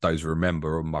Park. If those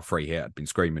remember, on my free hit, I'd been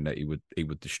screaming that he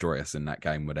would destroy us in that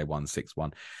game where they won 6-1.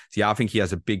 So yeah, I think he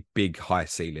has a big high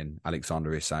ceiling,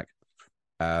 Alexander Isak.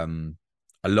 A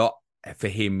lot for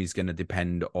him is going to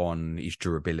depend on his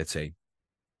durability,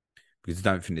 because I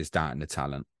don't think there's doubt in the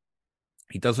talent.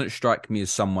 He doesn't strike me as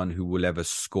someone who will ever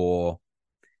score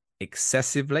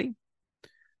excessively.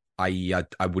 I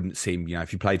wouldn't see him,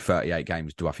 if he played 38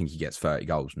 games, do I think he gets 30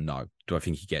 goals? No. Do I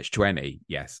think he gets 20?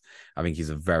 Yes. I think he's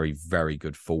a very, very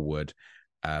good forward.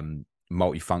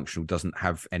 Multifunctional, doesn't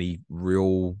have any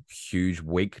real huge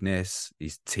weakness.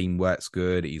 His teamwork's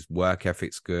good. His work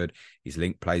ethic's good. His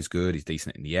link play's good. He's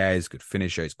decent in the air. He's a good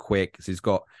finisher. He's quick. He's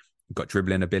got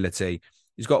dribbling ability.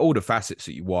 He's got all the facets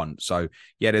that you want. So,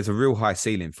 yeah, there's a real high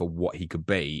ceiling for what he could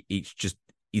be. It's just,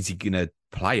 is he going to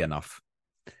play enough?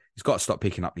 He's got to stop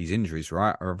picking up these injuries,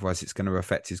 right? Or otherwise it's going to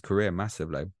affect his career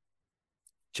massively.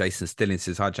 Jason Stilling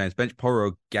says, hi, James. Bench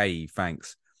Porro or Gay?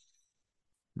 Thanks.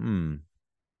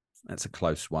 That's a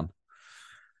close one.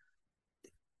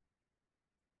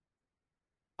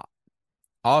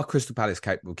 Are Crystal Palace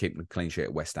capable of keeping a clean sheet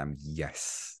at West Ham?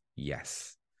 Yes.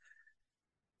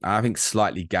 I think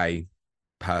slightly Gay,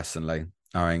 personally.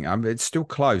 I mean, it's still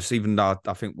close, even though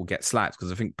I think we'll get slapped,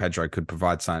 because I think Pedro could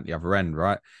provide something at the other end,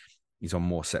 right? He's on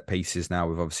more set pieces now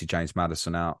with obviously James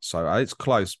Maddison out. So it's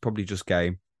close, probably just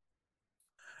Gay.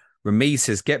 Rami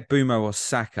says, get Bumo or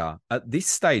Saka. At this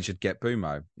stage, I'd get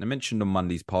Bumo. I mentioned on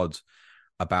Monday's pod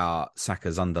about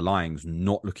Saka's underlyings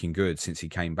not looking good since he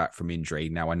came back from injury.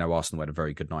 Now, I know Arsenal had a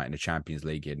very good night in the Champions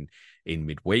League in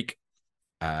midweek.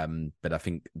 But I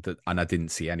think that, and I didn't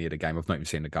see any of the game. I've not even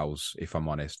seen the goals, if I'm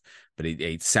honest. But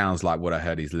it sounds like what I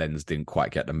heard is Lens didn't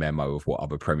quite get the memo of what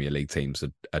other Premier League teams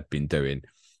had been doing.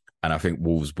 And I think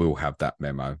Wolves will have that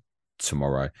memo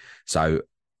tomorrow. So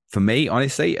for me,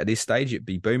 honestly, at this stage, it'd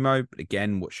be Bumo. But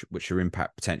again, what's your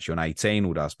impact potential on 18?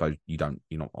 Although I suppose you're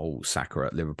not all Saka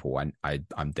at Liverpool.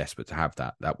 I'm desperate to have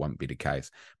that. That won't be the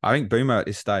case. I think Bumo at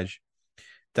this stage.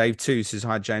 Dave 2 says,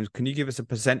 hi, James. Can you give us a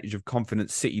percentage of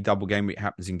confidence City double game week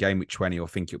happens in game week 20, or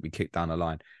think it'll be kicked down the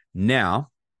line? Now,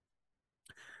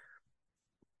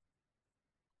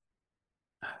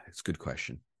 it's a good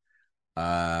question.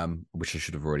 Which I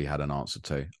should have already had an answer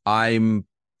to. I'm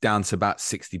down to about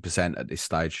 60% at this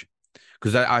stage,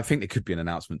 because I think there could be an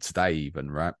announcement today even,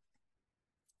 right?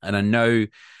 And I know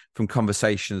from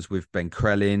conversations with Ben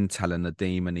Krellin, Talon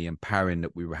Nadim and Ian Parrin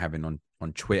that we were having on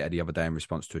Twitter the other day in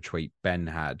response to a tweet Ben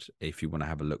had, if you want to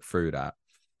have a look through that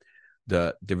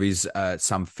there is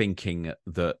some thinking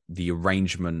that the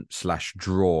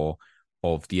arrangement/draw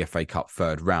of the FA Cup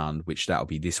third round, which that'll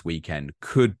be this weekend,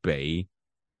 could be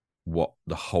what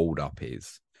the hold up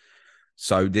is.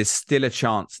 So there's still a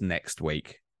chance next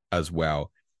week as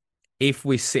well. If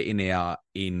we're sitting here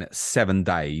in 7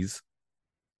 days,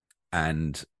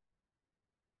 and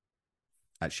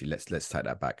actually let's take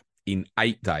that back, in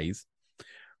 8 days,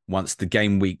 once the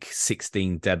game week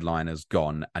 16 deadline has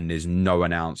gone and there's no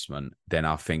announcement, then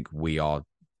I think we are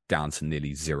down to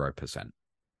nearly 0%.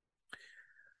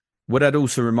 What I'd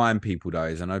also remind people, though,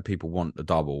 is I know people want the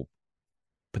double.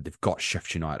 but they've got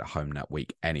Sheffield United at home that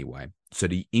week anyway. So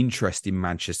the interest in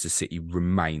Manchester City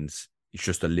remains. It's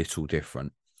just a little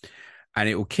different. And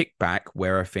it will kick back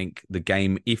where I think the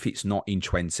game, if it's not in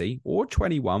 20 or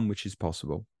 21, which is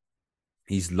possible,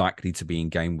 is likely to be in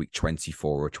game week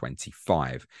 24 or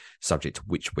 25, subject to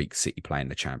which week City play in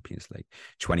the Champions League.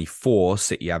 24,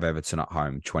 City have Everton at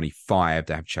home. 25,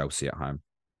 they have Chelsea at home.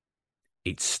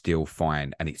 It's still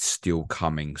fine and it's still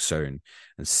coming soon.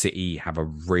 And City have a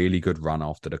really good run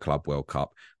after the Club World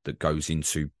Cup that goes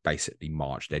into basically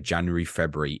March. Their January,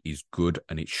 February is good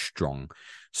and it's strong.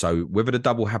 So whether the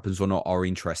double happens or not, our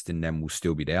interest in them will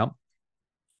still be there.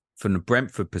 From the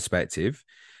Brentford perspective,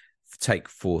 take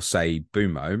for, say,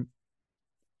 Bumo,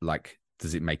 like,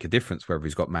 does it make a difference whether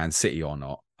he's got Man City or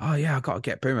not? Oh, yeah, I've got to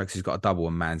get Bumo because he's got a double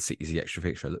and Man City's the extra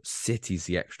fixture. Look, City's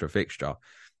the extra fixture.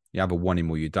 You either want him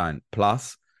or you don't.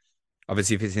 Plus,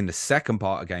 obviously, if it's in the second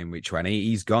part of game week 20,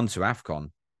 he's gone to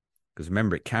AFCON. Because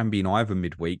remember, it can be in either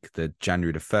midweek, the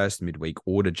January the 1st midweek,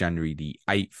 or the January the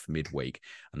 8th midweek.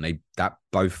 And that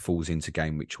both falls into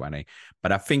game week 20.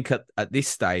 But I think at this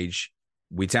stage,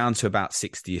 we're down to about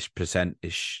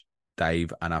 60%-ish,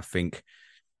 Dave. And I think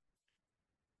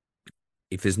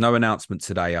if there's no announcement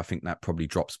today, I think that probably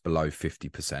drops below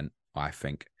 50%, I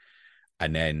think.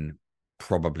 And then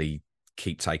probably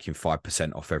keep taking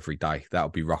 5% off every day. That'll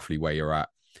be roughly where you're at.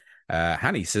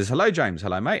 Hanny says, hello, James.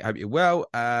 Hello, mate. Hope you're well.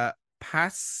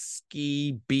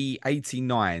 Pasky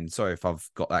B89. Sorry if I've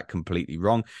got that completely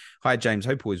wrong. Hi, James.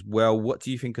 Hope all is well. What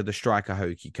do you think of the striker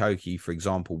hokey cokey? For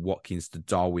example, Watkins to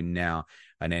Darwin now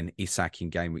and then Isak in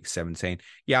game week 17.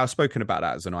 Yeah, I've spoken about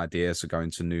that as an idea. So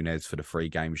going to Nunez for the 3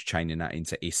 games, chaining that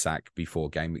into Isak before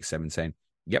game week 17.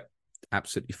 Yep,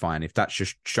 absolutely fine. If that's your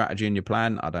strategy and your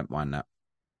plan, I don't mind that.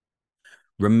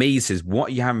 Rami says, what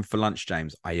are you having for lunch,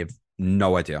 James? I have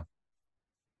no idea.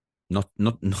 Not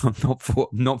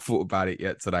thought about it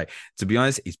yet today. To be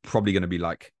honest, it's probably going to be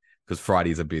like, because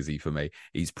Fridays are busy for me,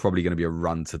 it's probably going to be a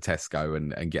run to Tesco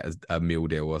and get a meal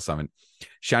deal or something.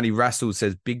 Shani Rassel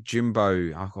says, Big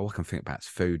Jimbo. Oh, I can think about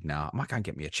food now. I might go and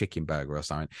get me a chicken burger or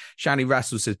something. Shani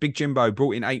Rassel says, Big Jimbo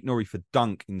brought in 8 Nori for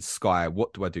Dunk in Sky.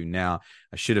 What do I do now?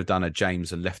 I should have done a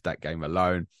James and left that game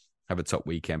alone. Have a top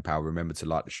weekend, pal. Remember to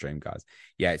like the stream, guys.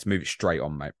 Yeah, it's move it straight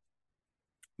on, mate.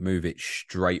 Move it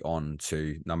straight on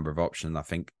to number of options. I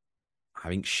think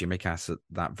Shimikas at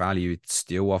that value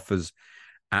still offers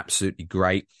absolutely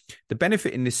great. The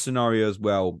benefit in this scenario as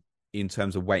well, in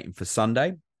terms of waiting for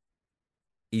Sunday,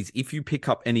 is if you pick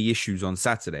up any issues on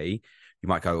Saturday, you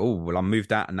might go, oh, well, I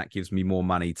moved that and that gives me more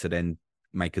money to then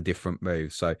make a different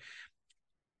move. So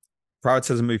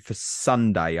prioritize a move for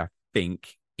Sunday, I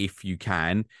think, if you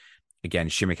can. Again,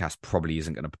 Shimikas probably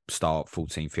isn't going to start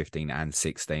 14, 15 and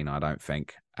 16, I don't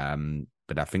think.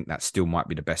 But I think that still might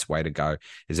be the best way to go.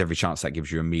 There's every chance that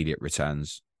gives you immediate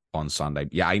returns on Sunday.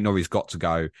 Yeah, Ainori's got to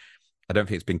go. I don't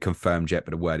think it's been confirmed yet,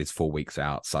 but the word is 4 weeks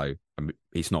out. So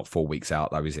it's not 4 weeks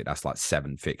out, though, is it? That's like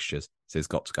 7 fixtures. So it's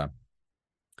got to go.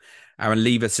 Aaron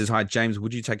Lever says, hi, James.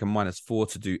 Would you take a -4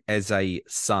 to do Eze,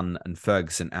 Son and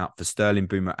Ferguson out for Sterling,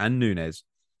 Boomer and Nunez?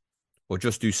 Or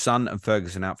just do Son and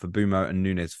Ferguson out for Bumo and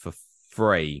Nunez for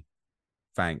free?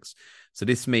 Thanks. So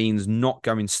this means not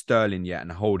going Sterling yet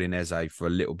and holding Eze for a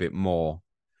little bit more.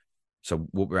 So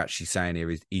what we're actually saying here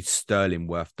is Sterling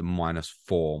worth the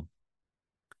 -4?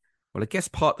 Well, I guess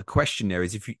part of the question there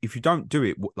is if you don't do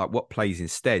it, like what plays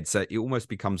instead? So it almost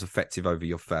becomes effective over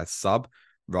your first sub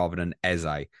rather than Eze.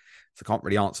 So I can't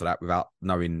really answer that without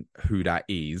knowing who that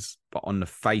is. But on the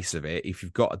face of it, if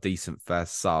you've got a decent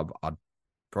first sub, I'd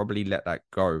probably let that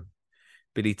go.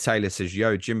 Billy Taylor says,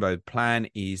 yo, Jimbo, the plan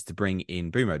is to bring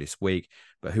in Bumo this week,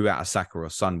 but who out of Saka or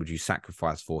Son would you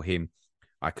sacrifice for him?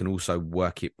 I can also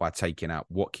work it by taking out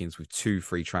Watkins with 2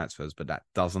 free transfers, but that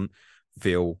doesn't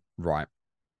feel right.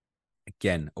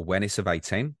 Again, awareness of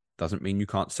 18 doesn't mean you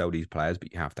can't sell these players,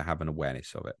 but you have to have an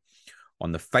awareness of it.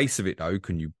 On the face of it, though,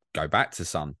 can you go back to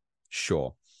Son?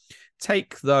 Sure.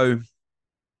 Take, though,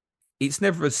 it's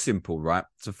never as simple, right?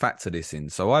 To factor this in.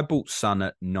 So I bought Son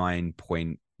at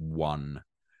 9.1.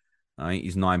 Right?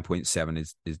 He's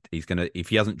 9.7. He's going to, if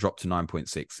he hasn't dropped to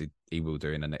 9.6, he will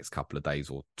do in the next couple of days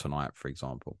or tonight, for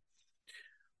example.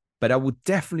 But I would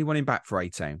definitely want him back for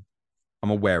 18. I'm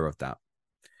aware of that.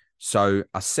 So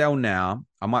I sell now.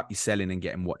 I might be selling and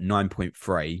getting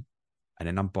 9.3, and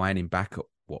then I'm buying him back at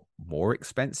more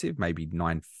expensive, maybe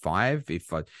 9.5.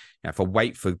 If I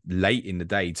wait for late in the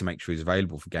day to make sure he's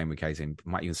available for game week 18, it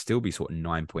might even still be sort of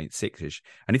 9.6ish.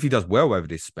 And if he does well over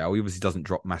this spell, he obviously doesn't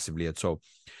drop massively at all.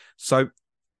 So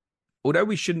although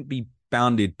we shouldn't be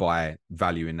bounded by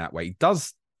value in that way, he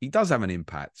does have an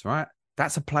impact, right?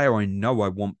 That's a player I know I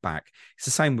want back. It's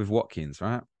the same with Watkins,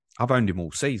 right? I've owned him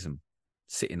all season,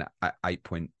 sitting at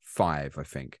 8.5, I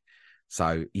think.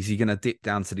 So is he going to dip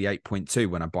down to the 8.2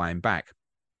 when I buy him back?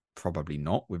 Probably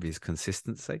not with his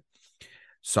consistency.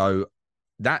 So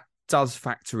that does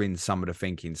factor in some of the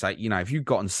thinking. So, if you've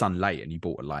gotten Son late and you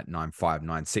bought it like 9.5,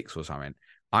 9.6 or something,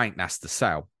 I think that's the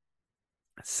sell.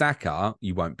 Saka,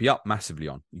 you won't be up massively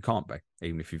on. You can't be,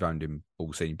 even if you've owned him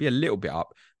all season. Be a little bit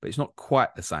up, but it's not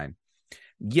quite the same.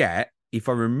 Yet, if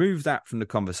I remove that from the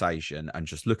conversation and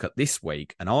just look at this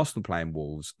week and Arsenal playing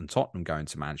Wolves and Tottenham going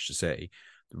to Manchester City,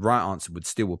 the right answer would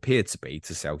still appear to be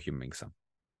to sell Heung-min Son.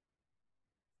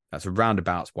 That's a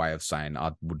roundabout way of saying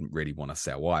I wouldn't really want to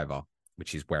sell either,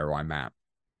 which is where I'm at.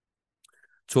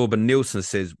 Torben Nielsen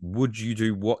says, would you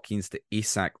do Watkins to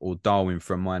Isak or Darwin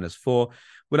for a -4?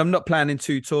 Well, I'm not planning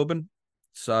to, Torben.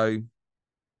 So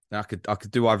I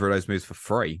could do either of those moves for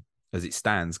free as it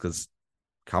stands, because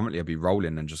currently I'll be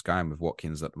rolling and just going with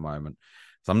Watkins at the moment.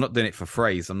 So I'm not doing it for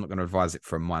free, so I'm not going to advise it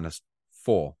for a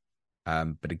 -4.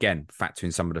 But again,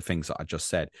 factoring some of the things that I just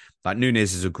said, like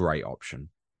Nunes is a great option.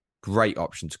 Great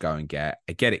option to go and get.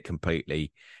 I get it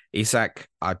completely. Isak,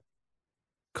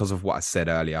 because of what I said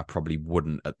earlier, I probably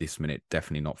wouldn't at this minute.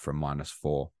 Definitely not for a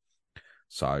 -4.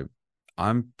 So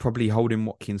I'm probably holding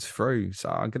Watkins through. So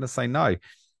I'm going to say no.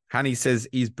 Hanny says,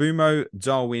 is Bumo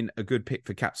Darwin a good pick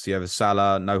for captaincy over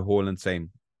Salah? No Haaland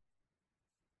team.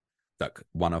 Look,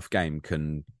 one-off game,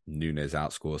 can Nunes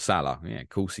outscore Salah? Yeah, of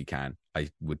course he can. I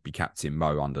would be captain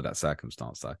Mo under that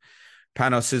circumstance, though.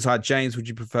 Panos says, hi, James, would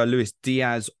you prefer Luis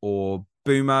Diaz or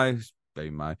Bumo?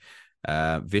 Bumo.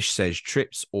 Vish says,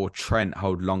 Trips or Trent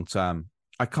hold long-term.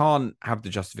 I can't have the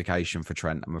justification for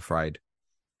Trent, I'm afraid.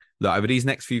 Look, over these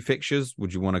next few fixtures,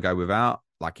 would you want to go without?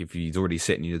 Like, if he's already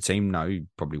sitting in your team, no, you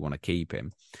probably want to keep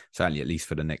him. Certainly, at least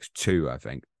for the next 2, I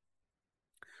think.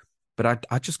 But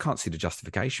I just can't see the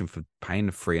justification for paying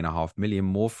 $3.5 million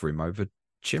more for him over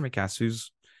Chimikas,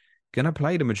 who's going to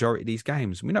play the majority of these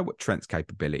games. We know what Trent's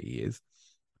capability is.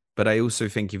 But I also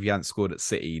think if he hadn't scored at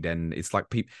City, then it's like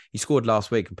he scored last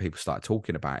week and people started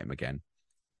talking about him again.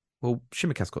 Well,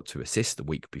 Chimikas got 2 assists the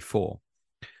week before.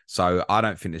 So I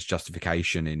don't think there's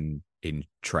justification in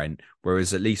Trent.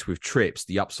 Whereas at least with Trips,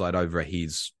 the upside over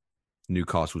his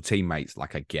Newcastle teammates,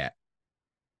 like I get.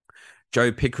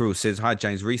 Joe Pickerel says, hi,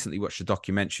 James. Recently watched a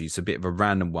documentary. It's a bit of a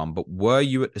random one, but were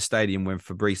you at the stadium when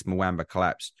Fabrice Mwamba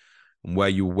collapsed? And were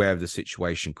you aware of the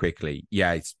situation quickly?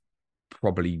 Yeah, it's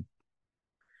probably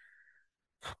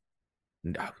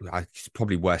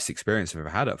worst experience I've ever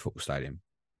had at a football stadium.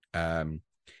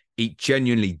 It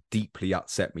genuinely deeply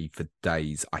upset me for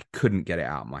days. I couldn't get it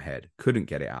out of my head.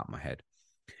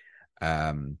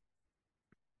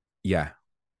 Yeah,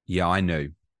 I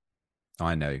knew.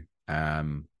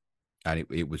 And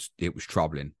it was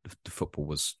troubling. The football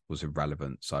was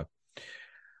irrelevant. So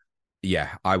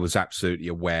yeah, I was absolutely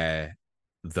aware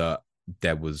that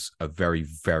there was a very,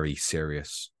 very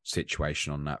serious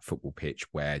situation on that football pitch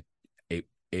where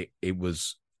it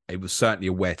was certainly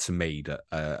aware to me that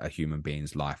a human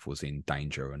being's life was in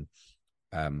danger, and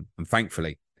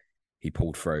thankfully he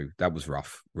pulled through. That was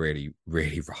rough, really,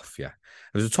 really rough. Yeah,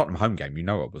 it was a Tottenham home game. You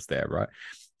know, I was there, right?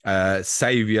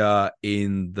 Saviour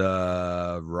in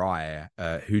the Rye.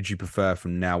 Who do you prefer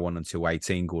from now on until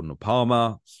 18, Gordon or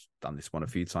Palmer? Done this one a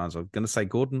few times. I'm going to say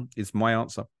Gordon is my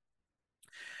answer.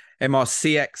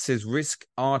 MRCX says, risk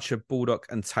Archer, Baldock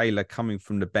and Taylor coming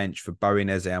from the bench for Bowen,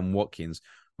 Eze and Watkins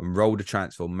and roll the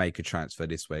transfer or make a transfer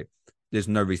this week. There's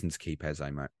no reason to keep Eze,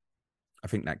 mate. I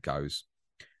think that goes.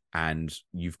 And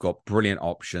you've got brilliant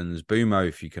options. Bumo,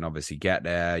 if you can obviously get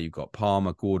there. You've got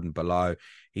Palmer, Gordon below.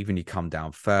 Even you come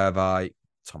down further,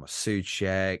 Thomas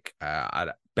Souček.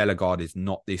 Bellegarde is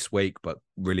not this week, but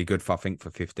really good for, I think, for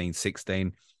 15,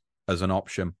 16 as an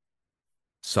option.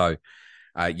 So,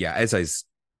 yeah, Eze's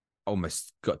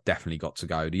definitely got to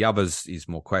go. The others is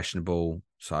more questionable.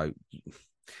 So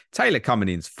Taylor coming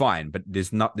in is fine, but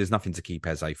there's nothing to keep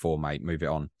Eze for, mate. Move it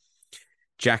on.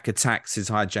 Jack Attack says,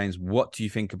 hi, James. What do you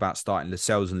think about starting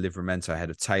Lascelles and Livramento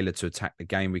ahead of Taylor to attack the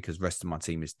game because the rest of my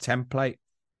team is template?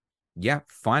 Yeah,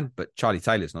 fine. But Charlie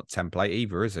Taylor's not template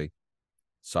either, is he?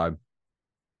 So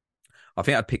I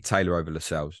think I'd pick Taylor over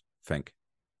Lascelles, I think.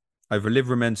 Over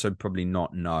Livramento, probably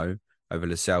not, no. Over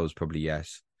Lascelles, probably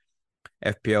yes.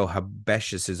 FPL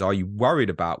Habesha says, are you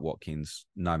worried about Watkins?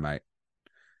 No, mate.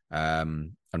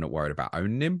 I'm not worried about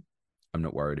owning him. I'm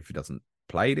not worried if he doesn't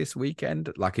play this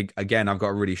weekend. Like, again, I've got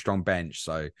a really strong bench,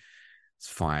 so it's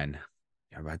fine.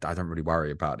 I don't really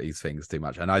worry about these things too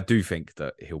much. And I do think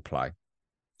that he'll play.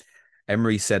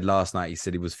 Emery said last night, he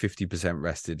said he was 50%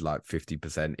 rested, like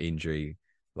 50% injury.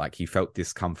 Like he felt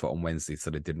discomfort on Wednesday, so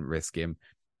they didn't risk him.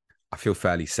 I feel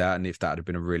fairly certain if that had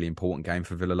been a really important game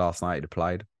for Villa last night, he'd have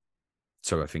played.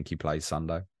 So I think he plays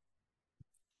Sunday.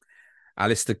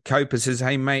 Alistair Coper says,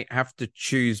 hey, mate, have to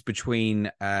choose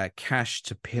between Cash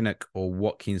to Pinnock or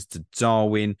Watkins to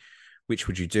Darwin. Which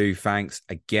would you do? Thanks.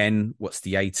 Again, what's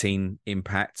the 18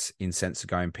 impact in sense of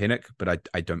going Pinnock? But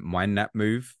I don't mind that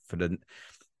move.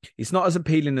 It's not as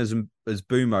appealing as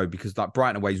Boomo because like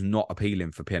Brighton away is not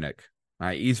appealing for Pinnock.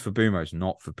 Right? It is for Boomo, it's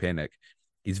not for Pinnock.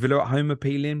 Is Villa at home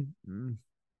appealing?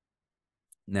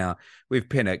 Now, with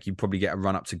Pinnock, you probably get a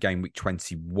run up to game week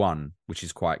 21, which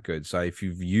is quite good. So if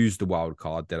you've used the wild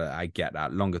card, then I get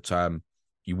that. Longer term,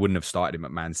 you wouldn't have started him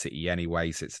at Man City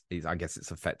anyway. So I guess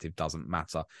it's effective, doesn't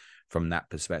matter from that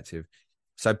perspective.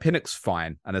 So Pinnock's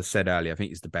fine. And as I said earlier, I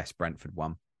think it's the best Brentford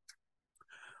one.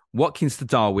 Watkins to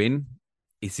Darwin,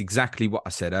 it's exactly what I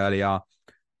said earlier.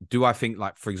 Do I think,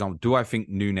 like, for example, do I think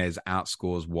Núñez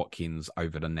outscores Watkins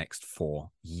over the next 4?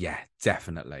 Yeah,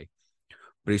 definitely.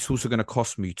 But it's also going to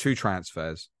cost me 2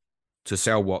 transfers to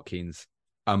sell Watkins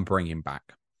and bring him back.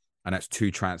 And that's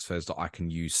 2 transfers that I can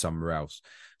use somewhere else.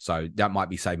 So that might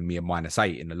be saving me a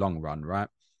 -8 in the long run, right?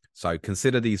 So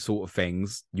consider these sort of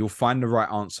things. You'll find the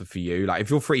right answer for you. Like if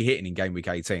you're free hitting in game week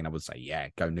 18, I would say, yeah,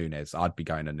 go Núñez. I'd be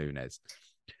going to Núñez.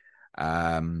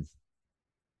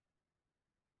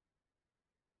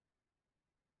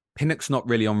 Pinnock's not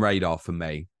really on radar for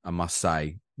me, I must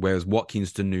say. Whereas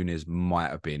Watkins to Núñez might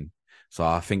have been. So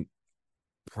I think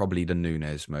probably the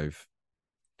Núñez move.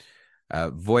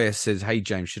 Voya says, hey,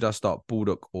 James, should I start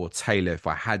Baldock or Taylor? If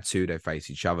I had to, they face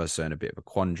each other, so in a bit of a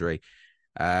quandary.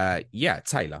 Yeah,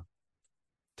 Taylor.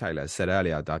 Taylor said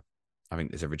earlier, I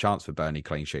think there's every chance for Burnley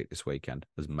clean sheet this weekend,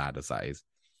 as mad as that is.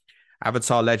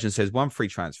 Avatar Legend says, 1 free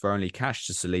transfer, only Cash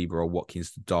to Saliba or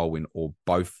Watkins to Darwin or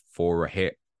both for a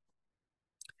hit.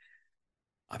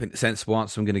 I think the sensible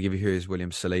answer I'm going to give you here is William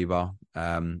Saliba.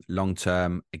 Long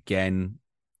term, again,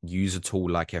 use a tool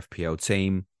like FPL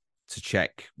Team to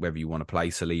check whether you want to play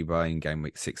Saliba in game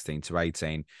week 16 to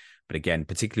 18. But again,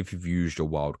 particularly if you've used your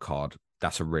wild card,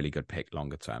 that's a really good pick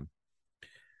longer term.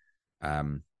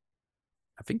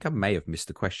 I think I may have missed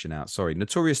the question out. Sorry.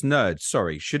 Notorious Nerd.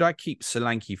 Sorry. Should I keep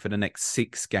Solanke for the next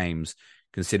 6 games,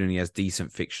 considering he has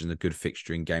decent fixtures and a good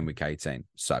fixture in game week 18?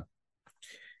 So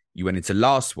you went into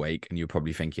last week and you're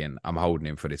probably thinking, I'm holding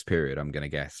him for this period, I'm going to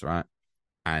guess, right?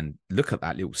 And look at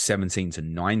that little 17 to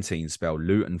 19 spell.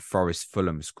 Luton, Forest,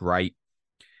 Fulham's great.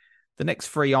 The next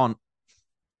 3 aren't,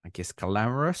 I guess,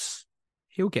 glamorous.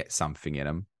 He'll get something in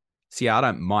him. So yeah, I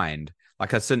don't mind.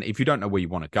 Like I said, if you don't know where you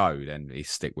want to go, then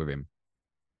stick with him.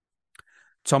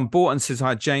 Tom Borton says,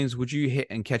 hi, James, would you hit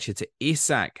and catch it to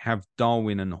Isak? Have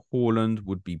Darwin and Haaland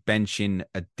would be benching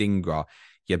a Dingra.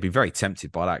 Yeah, I'd be very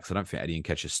tempted by that because I don't think Eddie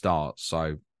Nketiah starts.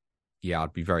 So, yeah,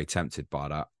 I'd be very tempted by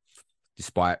that.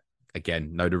 Despite,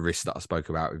 again, know the risk that I spoke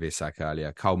about with Isak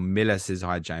earlier. Carl Miller says,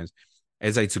 hi, James.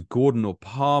 Eze to Gordon or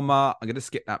Palmer? I'm going to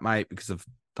skip that, mate, because I've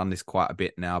done this quite a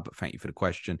bit now, but thank you for the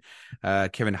question.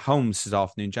 Kevin Holmes says,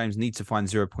 afternoon, James, need to find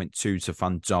 0.2 to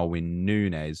fund Darwin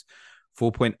Núñez.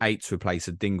 4.8 to replace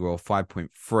a Dingra or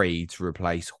 5.3 to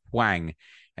replace Hwang.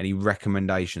 Any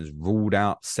recommendations? Ruled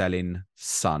out selling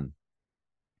Son.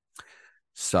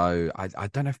 So I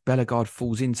don't know if Bellegarde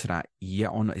falls into that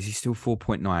yet or not. Is he still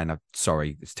 4.9?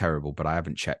 Sorry, it's terrible, but I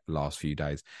haven't checked the last few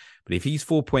days. But if he's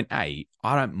 4.8,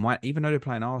 I don't mind, even though they're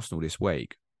playing Arsenal this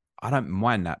week, I don't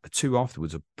mind that. The 2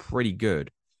 afterwards are pretty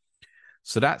good.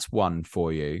 So that's one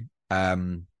for you.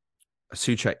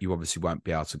 Souček you obviously won't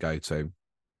be able to go to.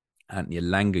 Anthony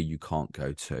Elanga you can't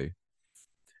go to.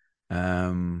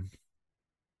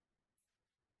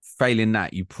 Failing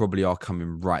that, you probably are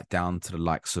coming right down to the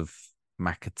likes of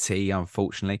McAtee,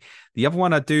 unfortunately. The other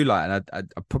one I do like, and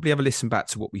I'd probably have a listen back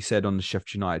to what we said on the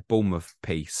Sheffield United Bournemouth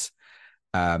piece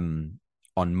on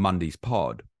Monday's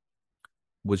pod,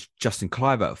 was Justin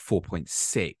Kluivert at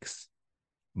 4.6.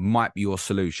 Might be your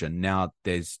solution. Now,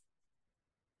 there's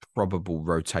probable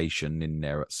rotation in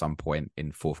there at some point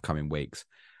in forthcoming weeks.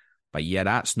 But yeah,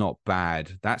 that's not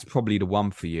bad. That's probably the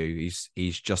one for you.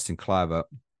 He's Justin Kluivert.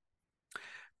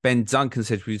 Ben Duncan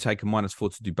says, will you take a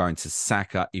 -4 to do Bowen to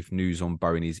Saka if news on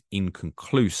Bowen is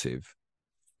inconclusive?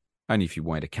 Only if you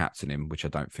wanted to captain him, which I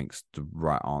don't think is the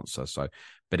right answer. So,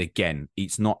 but again,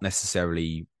 it's not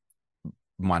necessarily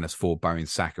 -4 Bowen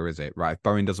Saka, is it? Right? If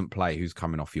Bowen doesn't play, who's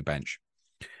coming off your bench?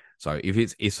 So if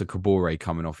it's a Kabore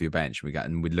coming off your bench, we'd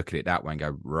look at it that way and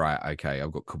go, right, okay,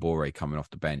 I've got Kabore coming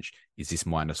off the bench. Is this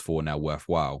 -4 now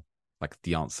worthwhile? Like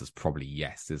the answer's probably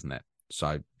yes, isn't it?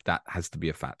 So that has to be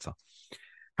a factor.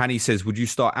 Hanny says, would you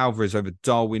start Alvarez over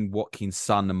Darwin, Watkins,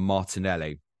 Son, and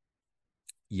Martinelli?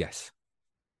 Yes.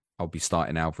 I'll be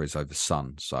starting Alvarez over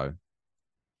Son. So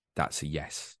that's a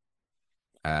yes.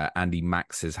 Andy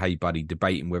Max says, hey, buddy,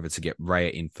 debating whether to get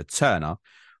Raya in for Turner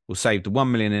will save the 1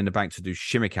 million in the bank to do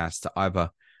Shimicast to either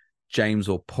James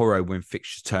or Porro when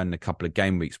fixtures turn in a couple of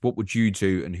game weeks. What would you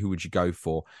do and who would you go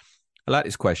for? I like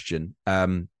this question.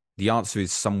 The answer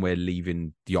is somewhere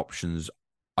leaving the options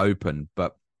open,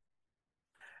 but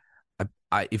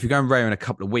if you're going Ray in a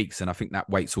couple of weeks, then I think that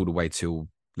waits all the way till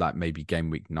like maybe game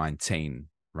week 19,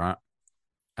 right?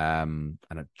 And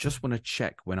I just want to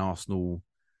check when Arsenal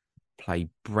play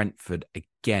Brentford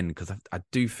again, because I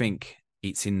do think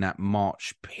it's in that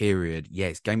March period. Yeah,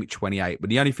 it's game week 28.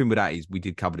 But the only thing with that is we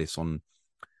did cover this on,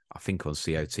 I think on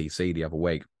COTC the other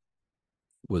week,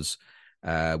 was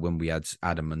when we had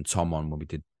Adam and Tom on when we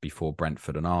did before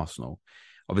Brentford and Arsenal.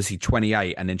 Obviously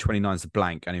 28 and then 29 is the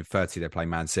blank, and in 30 they play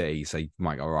Man City. So you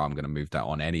might go, all right, I'm going to move that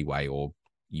on anyway, or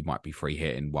you might be free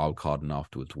hitting wild card and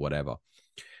afterwards, whatever.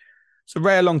 So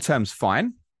Rare long term's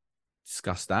fine.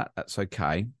 Discuss that. That's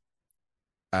okay.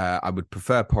 I would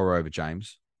prefer Porro over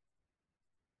James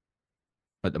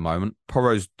at the moment.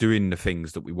 Porro's doing the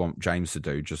things that we want James to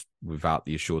do, just without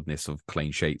the assuredness of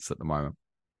clean sheets at the moment.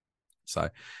 So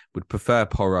would prefer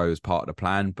Porro as part of the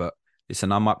plan, but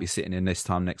listen, I might be sitting in this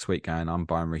time next week going, I'm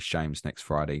buying Reece James next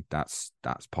Friday. That's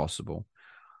possible.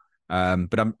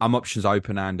 But I'm options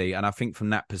open, Andy. And I think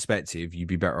from that perspective, you'd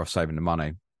be better off saving the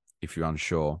money if you're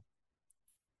unsure.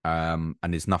 And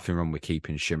there's nothing wrong with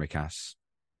keeping Shimicast.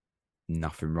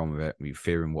 Nothing wrong with it. We're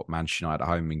fearing what Manchester United at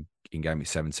home in game week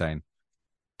 17.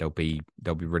 They'll be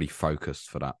really focused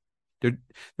for that. They're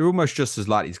almost just as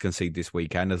likely to concede this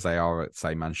weekend as they are at,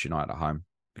 say, Manchester United at home,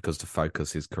 because the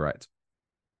focus is correct.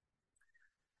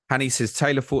 Hanny says,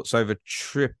 Taylor thoughts over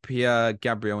Trippier,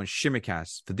 Gabriel and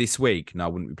Shimicast for this week. No, I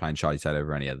wouldn't be playing Charlie Taylor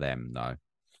over any of them, no.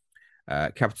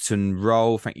 Captain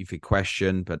Roll, thank you for your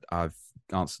question, but I've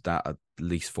answered that at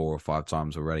least 4 or 5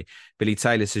 times already. Billy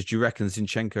Taylor says, do you reckon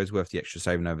Zinchenko is worth the extra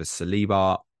saving over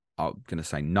Saliba? I'm going to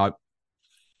say no.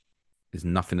 There's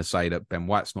nothing to say that Ben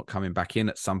White's not coming back in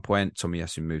at some point.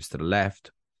 Tomiyasu moves to the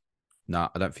left. No,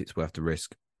 I don't think it's worth the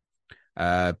risk.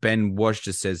 Ben Waj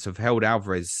just says, have held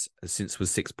Alvarez since was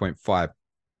 6.5.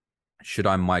 Should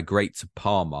I migrate to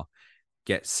Palmer?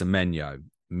 Get Semenyo.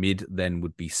 Mid then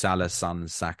would be Salah, Son,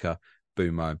 Saka,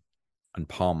 Bumo, and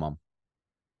Palmer.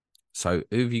 So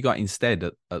who have you got instead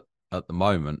at the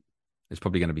moment? It's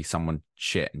probably going to be someone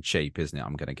shit and cheap, isn't it?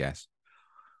 I'm going to guess.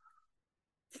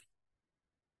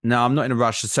 No, I'm not in a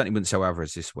rush. I certainly wouldn't sell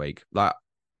Alvarez this week. Like,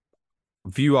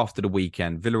 view after the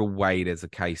weekend, Villa away, there's a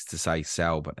case to say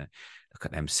sell, but look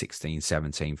at them 16,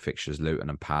 17 fixtures, Luton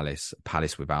and Palace.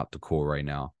 Palace without Decore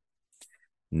now.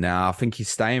 No, I think he's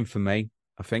staying for me,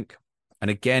 I think. And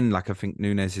again, like I think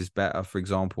Nunes is better, for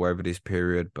example, over this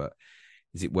period, but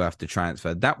is it worth the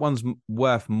transfer? That one's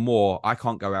worth more. I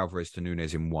can't go Alvarez to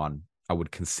Nunes in one. I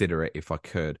would consider it if I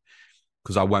could,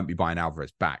 because I won't be buying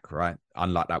Alvarez back, right?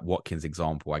 Unlike that Watkins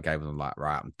example I gave them, like,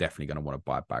 right, I'm definitely going to want to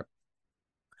buy it back.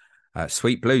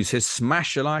 Sweet Blue says,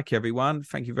 smash a like, everyone.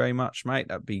 Thank you very much, mate.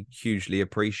 That'd be hugely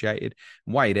appreciated.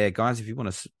 While you're there, guys, if you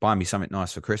want to buy me something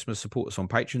nice for Christmas, support us on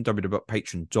Patreon,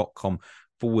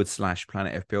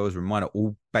 www.patreon.com/Planet FPL. As a reminder,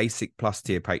 all basic plus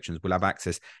tier patrons will have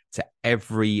access to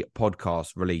every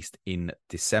podcast released in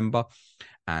December.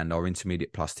 And our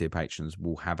intermediate plus tier patrons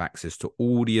will have access to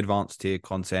all the advanced tier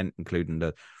content, including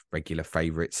the regular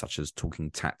favorites such as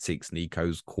Talking Tactics,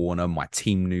 Nico's Corner, my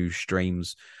team news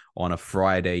streams on a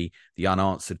Friday, the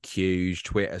unanswered queues,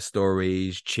 Twitter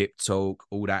stories, chip talk,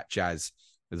 all that jazz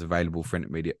is available for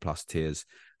intermediate plus tiers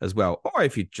as well. Or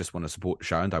if you just want to support the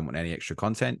show and don't want any extra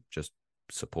content, just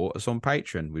support us on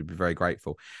Patreon. We'd be very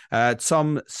grateful.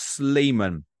 Tom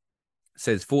Sleeman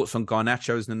says, thoughts on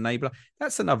Garnacho as an enabler?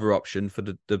 That's another option for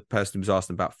the person who's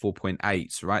asking about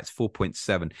 4.8, right? It's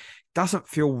 4.7. Doesn't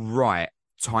feel right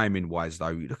timing-wise, though.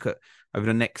 You look at over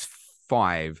the next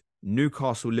 5,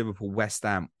 Newcastle, Liverpool, West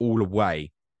Ham, all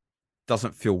away.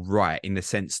 Doesn't feel right in the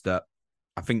sense that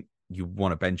I think you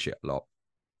want to bench it a lot.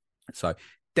 So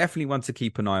definitely one to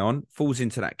keep an eye on. Falls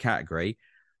into that category.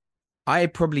 I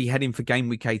probably heading for game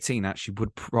week 18 actually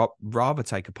would rather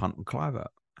take a punt on Clivert,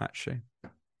 actually,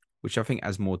 which I think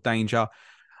has more danger.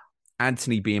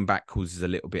 Anthony being back causes a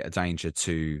little bit of danger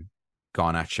to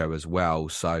Garnacho as well.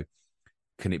 So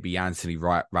can it be Anthony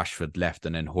right, Rashford left,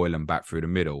 and then Højlund back through the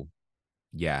middle?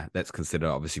 Yeah, let's consider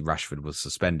obviously Rashford was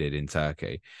suspended in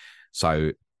Turkey.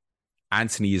 So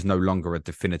Anthony is no longer a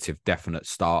definitive, definite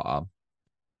starter,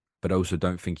 but also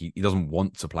don't think he doesn't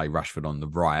want to play Rashford on the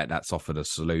right. That's offered a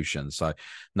solution. So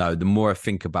no, the more I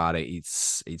think about it,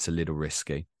 it's a little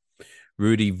risky.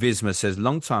 Rudy Visma says,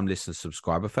 long-time listener,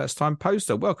 subscriber, first-time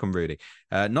poster. Welcome, Rudy.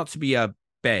 Not to be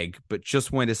beg, but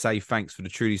just wanted to say thanks for the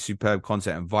truly superb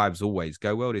content and vibes always.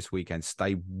 Go well this weekend.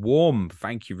 Stay warm.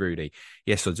 Thank you, Rudy.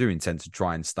 Yes, I do intend to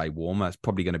try and stay warm. That's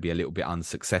probably going to be a little bit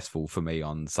unsuccessful for me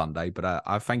on Sunday, but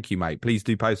I thank you, mate. Please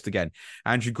do post again.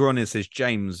 Andrew Gronin says,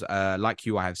 James, like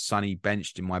you, I have Sonny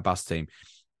benched in my bus team,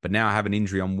 but now I have an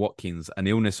injury on Watkins, an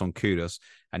illness on Kudos,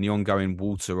 and the ongoing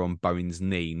water on Bowen's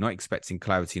knee. Not expecting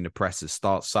clarity in the press to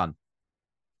start Son.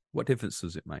 What difference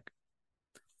does it make?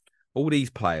 All these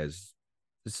players,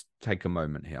 let's take a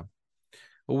moment here.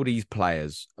 All these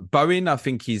players, Bowen, I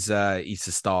think he's a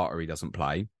starter. He doesn't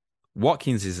play.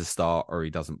 Watkins is a starter. He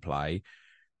doesn't play.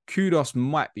 Kudos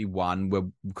might be one where,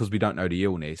 because we don't know the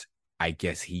illness. I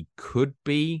guess he could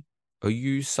be a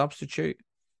used substitute.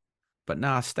 But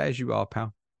nah, stay as you are,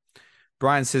 pal.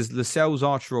 Brian says Lascelles,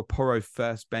 Archer, or Porro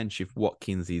first bench if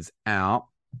Watkins is out.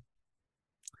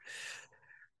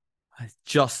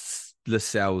 Just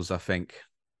Lascelles, I think,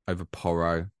 over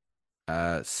Porro.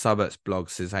 Subert's blog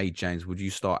says, hey, James, would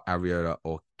you start Ariola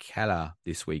or Keller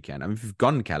this weekend? I mean, if you've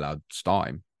gone Keller, I'd start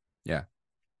him. Yeah.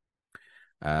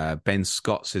 Ben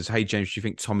Scott says, hey, James, do you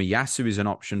think Tomiyasu is an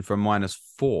option for a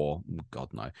 -4? God,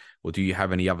 no. Or do you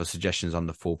have any other suggestions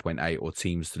under 4.8 or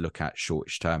teams to look at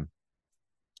shortish term?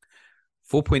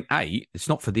 4.8, it's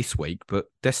not for this week, but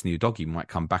Destiny Doggy might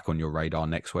come back on your radar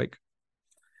next week.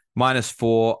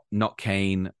 -4, not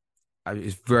keen.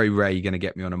 It's very rare you're going to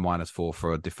get me on a -4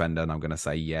 for a defender, and I'm going to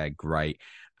say, yeah, great.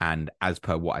 And as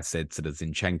per what I said to the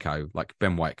Zinchenko, like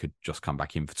Ben White could just come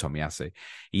back in for Tomiyasu.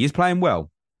 He is playing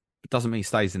well. It doesn't mean he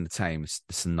stays in the team.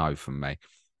 It's a no from me.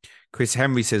 Chris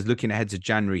Henry says, looking ahead to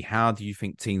January, how do you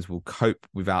think teams will cope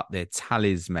without their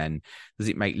talisman? Does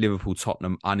it make Liverpool,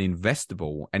 Tottenham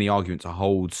uninvestable? Any argument to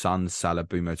hold Son, Salah,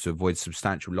 Bumo to avoid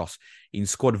substantial loss in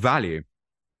squad value?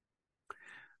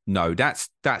 No, that's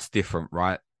different,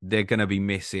 right? They're going to be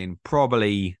missing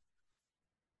probably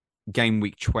game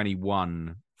week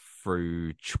 21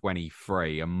 through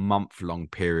 23, a month-long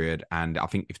period. And I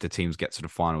think if the teams get to the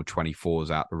final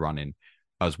 24s out the running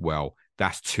as well,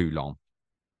 that's too long.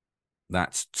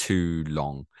 That's too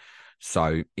long.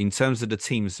 So in terms of the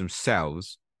teams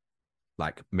themselves,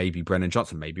 like maybe Brennan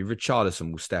Johnson, maybe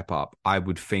Richarlison will step up. I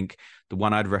would think the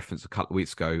one I'd referenced a couple of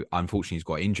weeks ago, unfortunately, he's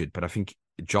got injured, but I think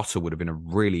Jota would have been a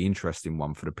really interesting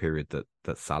one for the period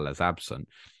that Salah's absent.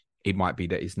 It might be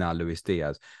that it's now Luis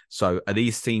Diaz. So are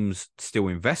these teams still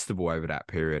investable over that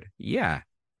period? Yeah,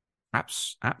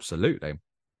 absolutely. I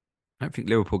don't think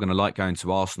Liverpool are going to like going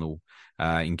to Arsenal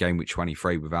in game week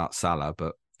 23 without Salah,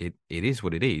 but it is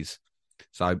what it is.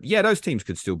 So, yeah, those teams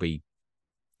could still be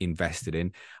invested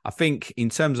in. I think in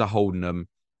terms of holding them,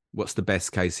 what's the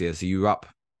best case here? So you're up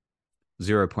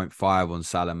 0.5 on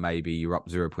Salah, maybe. You're up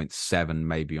 0.7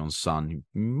 maybe on Son.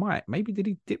 Maybe did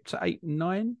he dip to 8,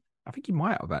 9? I think he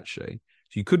might have actually.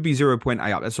 So you could be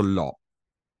 0.8 up. That's a lot.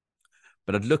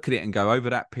 But I'd look at it and go, over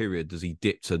that period, does he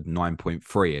dip to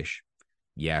 9.3-ish?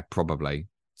 Yeah, probably.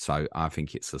 So I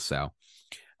think it's a sell.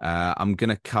 I'm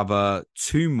going to cover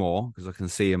two more because I can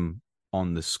see them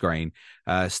on the screen.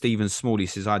 Stephen Smalley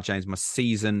says, hi, James, my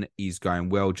season is going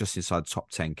well, just inside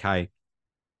top 10K.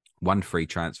 1 free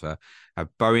transfer. Have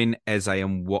Bowen, Eze,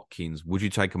 and Watkins. Would you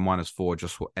take a -4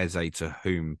 just for Eze, to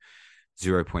whom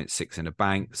 0.6 in the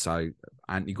bank? So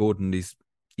Anthony Gordon is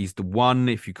the one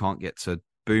if you can't get to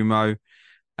Bumo.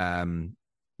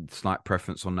 Slight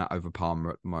preference on that over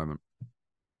Palmer at the moment.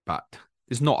 But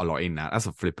there's not a lot in that. That's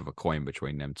a flip of a coin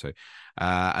between them two.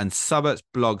 And Subert's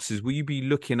blog says, will you be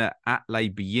looking at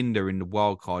Atley Biinda in the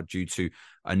wildcard due to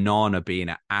Anana being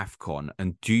at AFCON?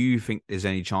 And do you think there's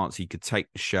any chance he could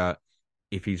take the shirt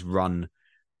if his run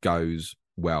goes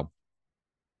well?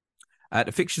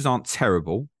 The fixtures aren't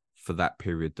terrible for that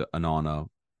period that Anana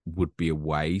would be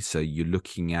away. So you're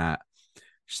looking at,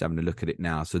 just having a look at it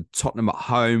now. So Tottenham at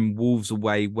home, Wolves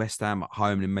away, West Ham at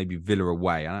home, and maybe Villa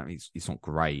away. I don't think it's not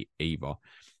great either.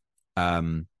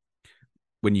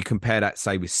 When you compare that,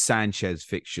 say, with Sanchez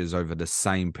fixtures over the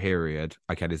same period,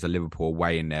 okay, there's a Liverpool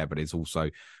away in there, but there's also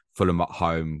Fulham at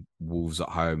home, Wolves at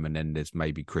home, and then there's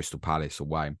maybe Crystal Palace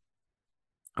away.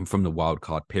 And from the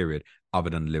wildcard period, other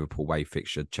than the Liverpool away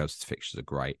fixture, Chelsea's fixtures are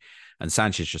great. And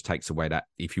Sanchez just takes away that,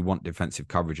 if you want defensive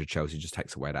coverage of Chelsea, just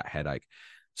takes away that headache.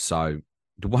 So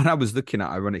the one I was looking at,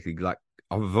 ironically, like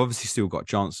I've obviously still got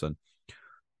Johnson.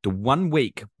 The 1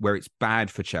 week where it's bad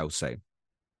for Chelsea,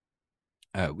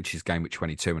 which is game week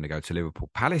 22 when they go to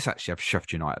Liverpool, Palace actually have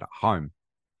Sheffield United at home.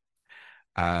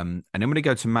 And then when they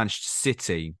go to Manchester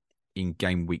City in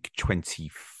game week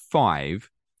 25,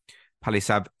 Palace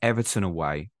have Everton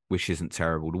away, which isn't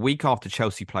terrible. The week after,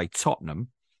 Chelsea play Tottenham,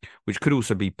 which could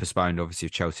also be postponed, obviously,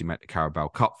 if Chelsea make the Carabao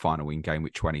Cup final in game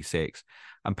week 26.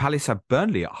 And Palace have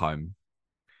Burnley at home.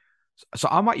 So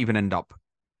I might even end up,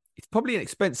 it's probably an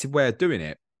expensive way of doing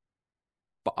it,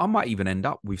 but I might even end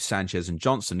up with Sanchez and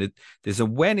Johnson. There's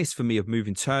awareness for me of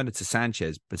moving Turner to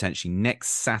Sanchez potentially next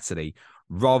Saturday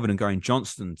rather than going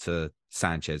Johnson to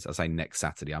Sanchez. I say next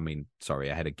Saturday. I mean, sorry,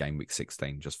 ahead of game week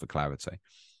 16, just for clarity.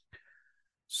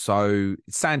 So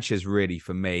Sanchez really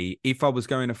for me, if I was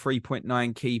going a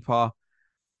 3.9 keeper,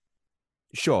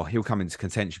 sure, he'll come into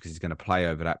contention because he's going to play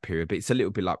over that period. But it's a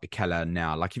little bit like Mikel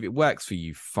now. Like if it works for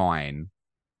you, fine.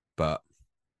 But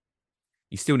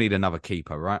you still need another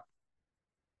keeper, right?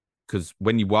 Because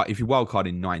if you wildcard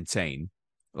in 19,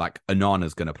 like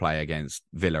Onana's going to play against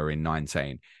Villa in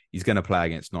 19, he's going to play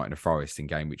against Nottingham Forest in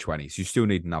game week 20. So you still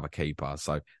need another keeper.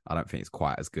 So I don't think it's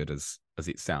quite as good as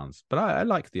it sounds. But I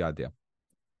like the idea.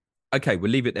 Okay,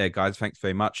 we'll leave it there, guys. Thanks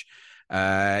very much.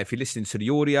 If you're listening to the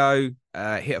audio,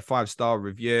 hit a 5-star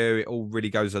review. It all really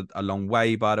goes a long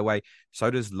way, by the way.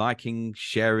 So does liking,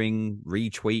 sharing,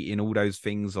 retweeting, all those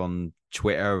things on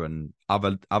Twitter and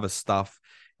other stuff.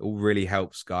 It all really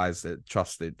helps, guys.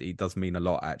 Trust it. It does mean a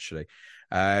lot, actually.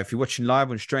 If you're watching live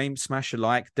on stream, smash a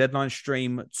like. Deadline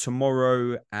stream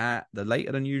tomorrow at the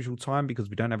later than usual time because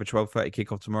we don't have a 12:30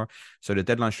 kickoff tomorrow. So the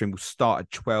deadline stream will start at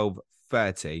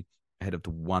 12:30 ahead of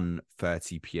the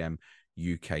 1:30 p.m.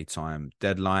 UK time.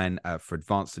 Deadline for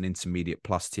advanced and intermediate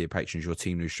plus tier patrons. Your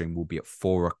team news stream will be at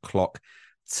 4:00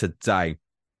 today.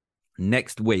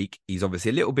 Next week is obviously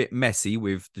a little bit messy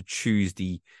with the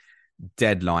Tuesday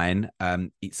deadline.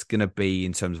 It's going to be,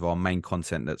 in terms of our main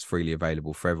content that's freely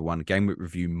available for everyone, game week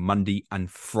review Monday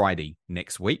and Friday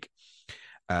next week.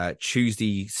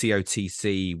 Tuesday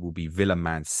COTC will be Villa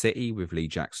Man City with Lee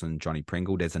Jackson, Johnny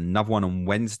Pringle. There's another one on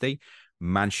Wednesday,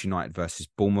 Manchester United versus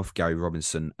Bournemouth, Gary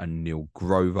Robinson and Neil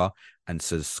Grover. And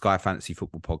so Sky Fantasy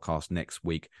Football Podcast next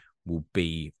week will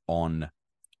be on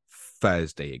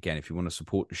Thursday. Again, if you want to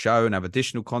support the show and have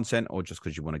additional content, or just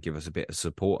because you want to give us a bit of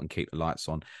support and keep the lights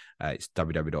on, it's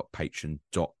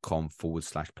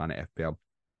www.patreon.com/Planet FPL.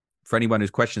 For anyone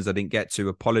whose questions I didn't get to,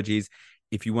 apologies.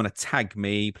 If you want to tag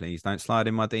me, please don't slide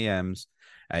in my DMs.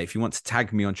 If you want to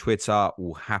tag me on Twitter,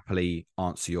 we'll happily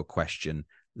answer your question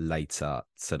later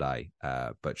today.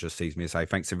 But just leaves me to say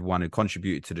thanks everyone who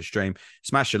contributed to the stream.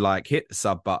 Smash a like, hit the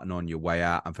sub button on your way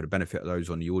out, and for the benefit of those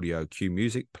on the audio cue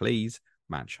music, please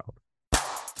man sharp.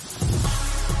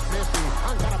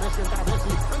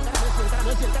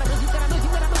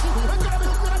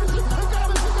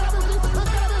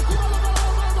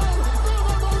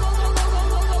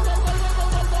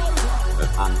 The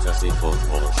Fantasy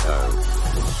Football Show.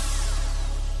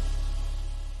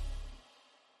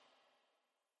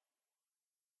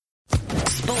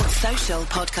 Sports Social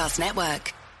Podcast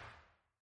Network.